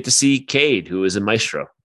you get to see Cade, who is a maestro.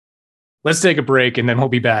 Let's take a break and then we'll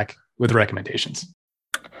be back with recommendations.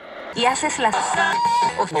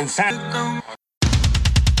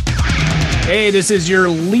 Hey, this is your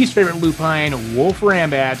least favorite lupine, Wolf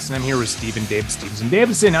Rambats, and I'm here with Stephen Davidson.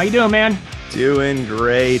 Davidson, how you doing, man? Doing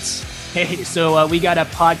great. Hey, so we got a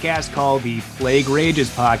podcast called the Plague Rages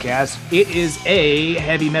Podcast. It is a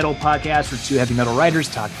heavy metal podcast where two heavy metal writers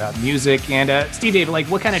talk about music. And Steve, Dave, like,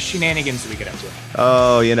 what kind of shenanigans do we get up to?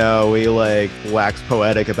 Oh, you know, we like wax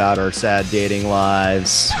poetic about our sad dating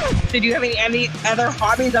lives. Did you have any other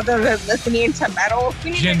hobbies other than listening to metal?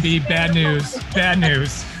 Gen B, bad news. Bad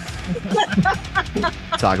news.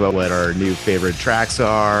 Talk about what our new favorite tracks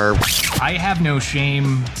are. I have no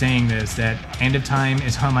shame saying this, that End of Time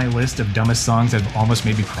is on my list of dumbest songs that have almost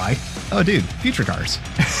made me cry. Oh, dude, Future Cars.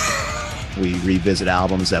 We revisit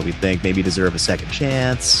albums that we think maybe deserve a second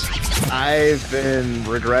chance. I've been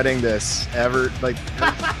regretting this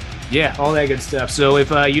Yeah, all that good stuff. So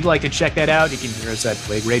if you'd like to check that out, you can hear us at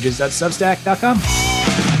plaguerages.substack.com.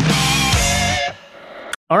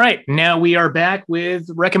 All right, now we are back with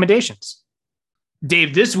recommendations.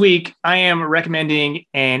 Dave, this week I am recommending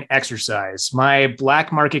an exercise. My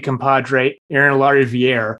black market compadre, Aaron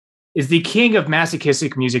Lariviere, is the king of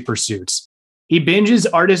masochistic music pursuits. He binges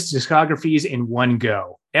artists' discographies in one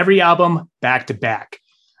go, every album back to back.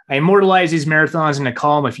 I immortalized these marathons in a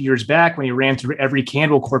column a few years back when he ran through every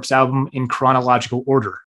Cannibal Corpse album in chronological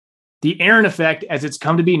order. The Aaron effect, as it's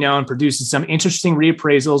come to be known, produces some interesting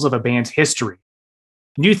reappraisals of a band's history.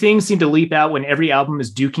 New things seem to leap out when every album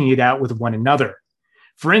is duking it out with one another.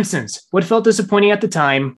 For instance, what felt disappointing at the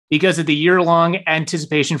time, because of the year-long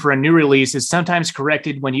anticipation for a new release, is sometimes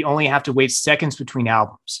corrected when you only have to wait seconds between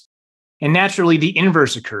albums. And naturally, the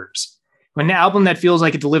inverse occurs. When an album that feels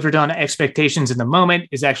like it delivered on expectations in the moment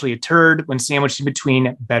is actually a turd when sandwiched in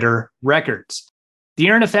between better records. The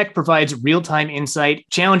Aaron effect provides real-time insight,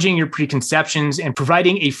 challenging your preconceptions and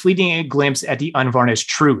providing a fleeting glimpse at the unvarnished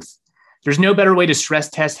truth. There's no better way to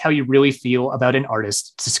stress test how you really feel about an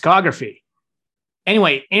artist's discography.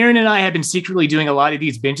 Anyway, Aaron and I have been secretly doing a lot of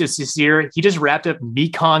these binges this year. He just wrapped up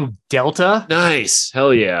Mekong Delta. Nice.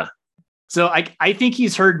 Hell yeah. So I think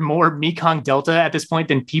he's heard more Mekong Delta at this point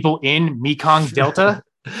than people in Mekong Delta.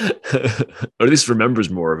 Or at least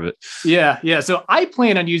remembers more of it. Yeah. So I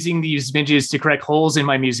plan on using these binges to correct holes in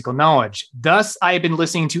my musical knowledge. Thus, I have been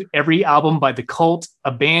listening to every album by The Cult,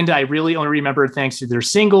 a band I really only remember thanks to their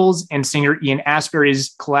singles and singer Ian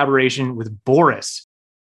Astbury's collaboration with Boris.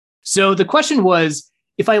 So the question was,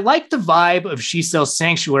 if I like the vibe of She Sells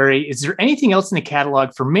Sanctuary, is there anything else in the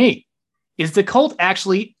catalog for me? Is The Cult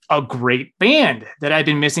actually a great band that I've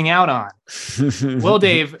been missing out on? Well,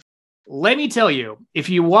 Dave, let me tell you, if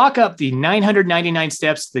you walk up the 999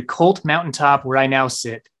 steps to the Cult mountaintop where I now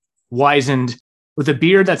sit, wizened, with a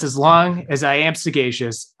beard that's as long as I am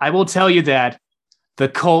sagacious, I will tell you that The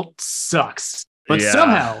Cult sucks. But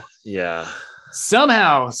somehow,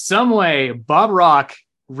 some way, Bob Rock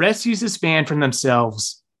rescues this band from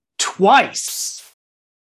themselves twice.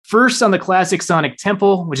 First on the classic Sonic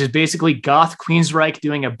Temple, which is basically goth Queensryche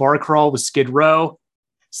doing a bar crawl with Skid Row.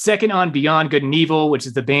 Second on Beyond Good and Evil, which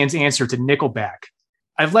is the band's answer to Nickelback.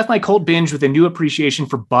 I've left my Cult binge with a new appreciation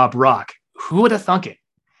for Bob Rock. Who would have thunk it?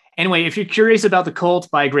 Anyway, if you're curious about the Cult,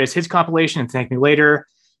 buy a Greatest Hits compilation and thank me later.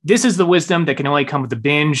 This is the wisdom that can only come with the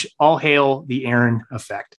binge. All hail the Aaron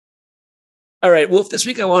effect. All right. Well, this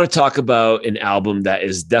week I want to talk about an album that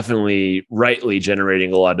is definitely rightly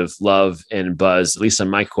generating a lot of love and buzz, at least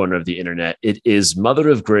on my corner of the internet. It is Mother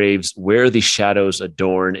of Graves, Where the Shadows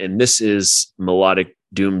Adorn. And this is melodic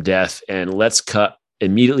doom death. And let's cut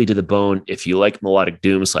immediately to the bone. If you like melodic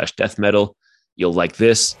doom / death metal, you'll like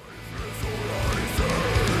this.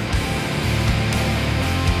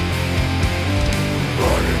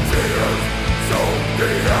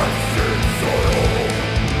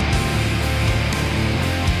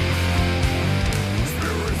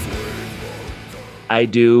 I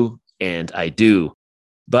do, and I do.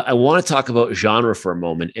 But I want to talk about genre for a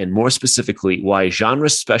moment, and more specifically, why genre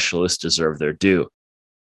specialists deserve their due.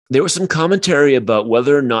 There was some commentary about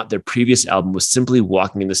whether or not their previous album was simply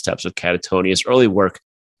walking in the steps of Catatonia's early work,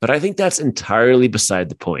 but I think that's entirely beside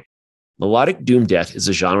the point. Melodic doom death is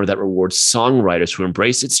a genre that rewards songwriters who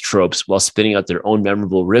embrace its tropes while spinning out their own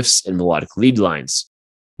memorable riffs and melodic lead lines.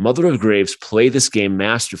 Mother of Graves play this game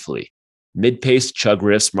masterfully. Mid-paced chug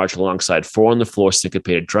riffs march alongside four-on-the-floor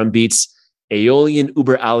syncopated drum beats. Aeolian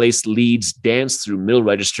uber alles leads dance through middle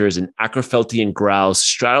registers, and Acrofeltian growls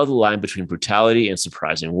straddle the line between brutality and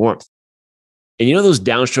surprising warmth. And you know those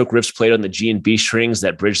downstroke riffs played on the G and B strings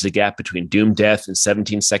that bridge the gap between Doom Death and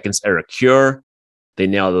 17 Seconds era Cure? They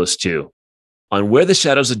nail those too. On Where the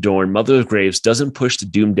Shadows Adorn, Mother of Graves doesn't push the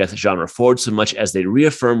doom death genre forward so much as they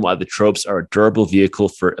reaffirm why the tropes are a durable vehicle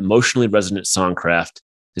for emotionally resonant songcraft.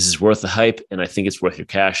 This is worth the hype, and I think it's worth your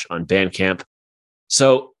cash on Bandcamp.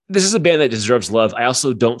 So this is a band that deserves love. I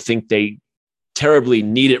also don't think they terribly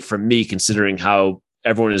need it from me, considering how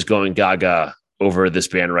everyone is going gaga over this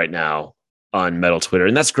band right now on metal Twitter.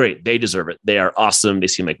 And that's great. They deserve it. They are awesome. They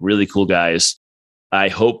seem like really cool guys. I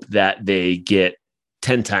hope that they get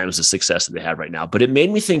 10 times the success that they have right now. But it made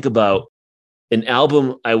me think about an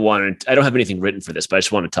album I don't have anything written for this, but I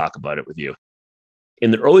just want to talk about it with you.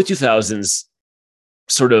 In the early 2000s,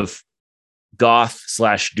 sort of goth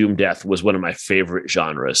 / doom death was one of my favorite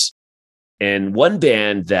genres. And one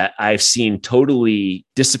band that I've seen totally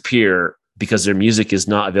disappear because their music is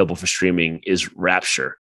not available for streaming is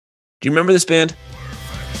Rapture. Do you remember this band?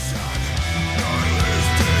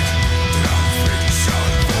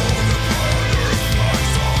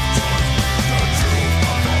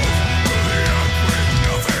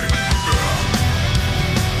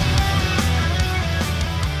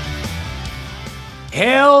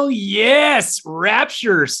 Hell yes.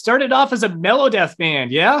 Rapture started off as a melodeath band.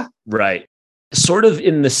 Yeah. Right. Sort of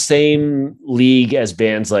in the same league as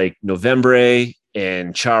bands like November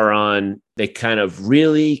and Charon. They kind of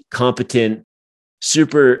really competent,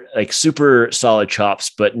 super solid chops,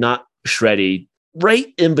 but not shreddy.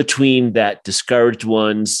 Right in between that Discouraged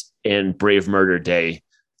Ones and Brave Murder Day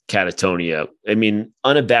catatonia. I mean,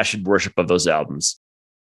 unabashed worship of those albums.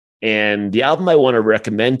 And the album I want to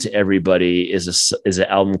recommend to everybody is an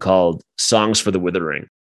album called Songs for the Withering,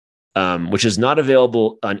 which is not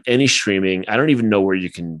available on any streaming. I don't even know where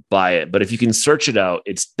you can buy it, but if you can search it out,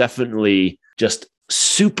 it's definitely just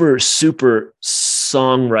super, super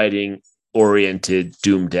songwriting oriented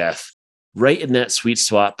doom death, right in that sweet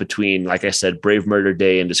spot between, like I said, Brave Murder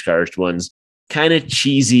Day and Discouraged Ones, kind of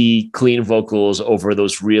cheesy, clean vocals over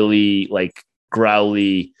those really like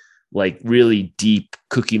growly, like really deep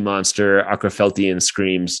Cookie Monster, Acrofeltian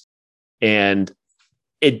screams. And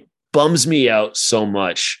it bums me out so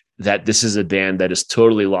much that this is a band that is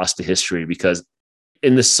totally lost to history, because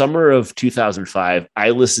in the summer of 2005, I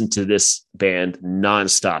listened to this band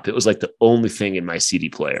nonstop. It was like the only thing in my CD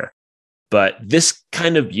player. But this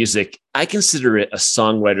kind of music, I consider it a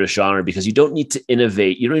songwriter's genre, because you don't need to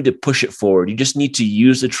innovate. You don't need to push it forward. You just need to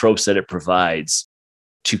use the tropes that it provides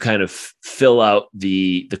to kind of fill out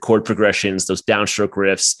the chord progressions, those downstroke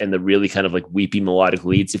riffs, and the really kind of like weepy melodic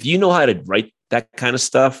leads. If you know how to write that kind of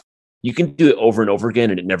stuff, you can do it over and over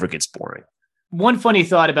again and it never gets boring. One funny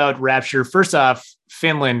thought about Rapture. First off,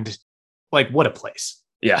 Finland, like what a place.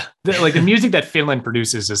 Yeah. The music that Finland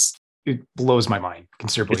produces it blows my mind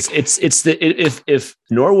considerably. If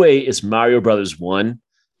Norway is Mario Brothers 1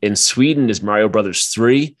 and Sweden is Mario Brothers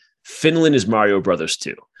 3, Finland is Mario Brothers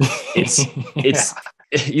 2. It's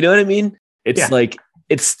you know what I mean? It's like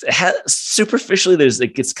superficially there's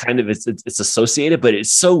like it's associated, but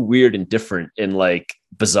it's so weird and different and like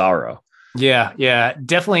bizarro. Yeah,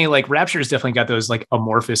 definitely. Like Rapture's definitely got those like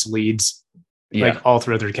amorphous leads, like all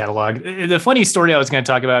throughout their catalog. The funny story I was going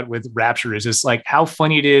to talk about with Rapture is just like how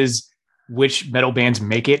funny it is which metal bands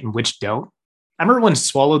make it and which don't. I remember when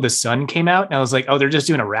Swallow the Sun came out and I was like, oh, they're just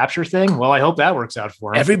doing a Rapture thing. Well, I hope that works out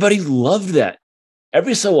for them. Everybody loved that.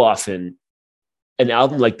 Every so often, an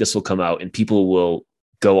album like this will come out and people will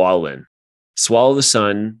go all in. Swallow the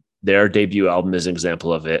Sun, their debut album, is an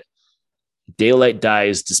example of it. Daylight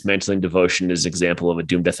Dies, Dismantling Devotion is an example of a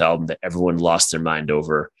doom death album that everyone lost their mind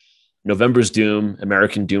over. November's Doom,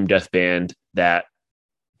 American doom death band that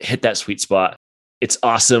hit that sweet spot. It's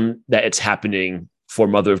awesome that it's happening for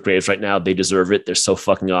Mother of Graves right now. They deserve it. They're so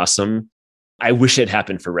fucking awesome. I wish it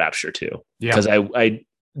happened for Rapture too. Yeah. Because I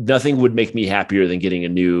nothing would make me happier than getting a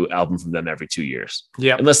new album from them every 2 years.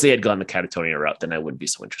 Yeah. Unless they had gone the Catatonia route, then I wouldn't be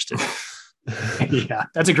so interested. Yeah.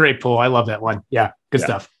 That's a great pull. I love that one. Yeah. Good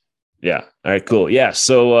stuff. Yeah. All right, cool. Yeah.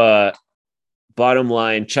 So bottom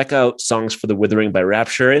line, check out Songs for the Withering by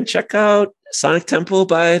Rapture and check out Sonic Temple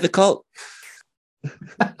by The Cult.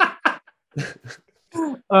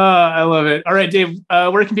 I love it. All right, Dave,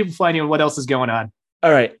 where can people find you and what else is going on?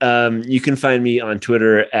 All right. You can find me on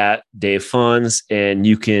Twitter at Dave Fawns, and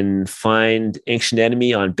you can find Ancient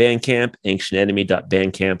Enemy on Bandcamp,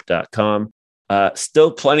 ancientenemy.bandcamp.com.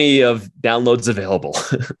 Still plenty of downloads available.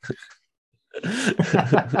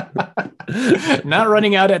 Not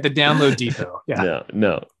running out at the download depot. Yeah.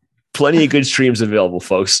 No. Plenty of good streams available,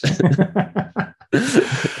 folks.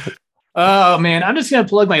 Oh man, I'm just gonna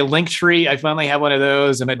plug my Linktree. I finally have one of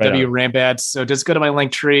those. I'm at W Rambats, so just go to my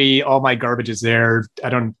Linktree. All my garbage is there. I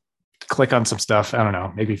don't click on some stuff. I don't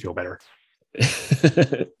know. Make me feel better.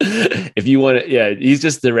 If you want to, he's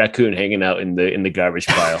just the raccoon hanging out in the garbage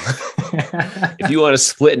pile. If you want to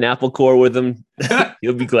split an apple core with him,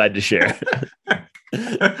 you'll be glad to share.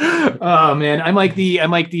 Oh man, I'm like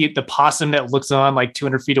the possum that looks on like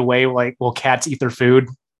 200 feet away, like while cats eat their food.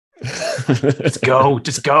 Just go.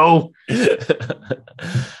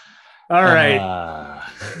 All right.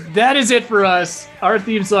 That is it for us. Our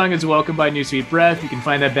theme song is Welcome by New Sweet Breath. You can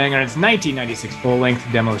find that banger on its 1996 full-length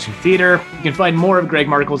Demolition Theater. You can find more of Greg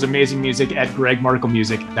Markle's amazing music at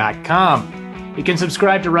gregmarklemusic.com. You can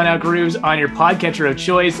subscribe to Run Out Grooves on your podcatcher of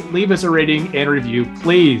choice. Leave us a rating and review,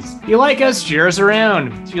 please. If you like us, share us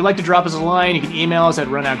around. If you'd like to drop us a line, you can email us at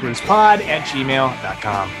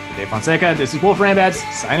runoutgroovespod@gmail.com. For Dave Fonseca, this is Wolf Rambats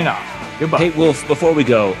signing off. Goodbye. Hey, Wolf, before we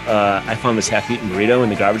go, I found this half-eaten burrito in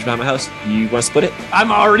the garbage behind my house. You want to split it?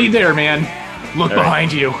 I'm already there, man. Look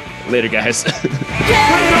behind you. Later, guys.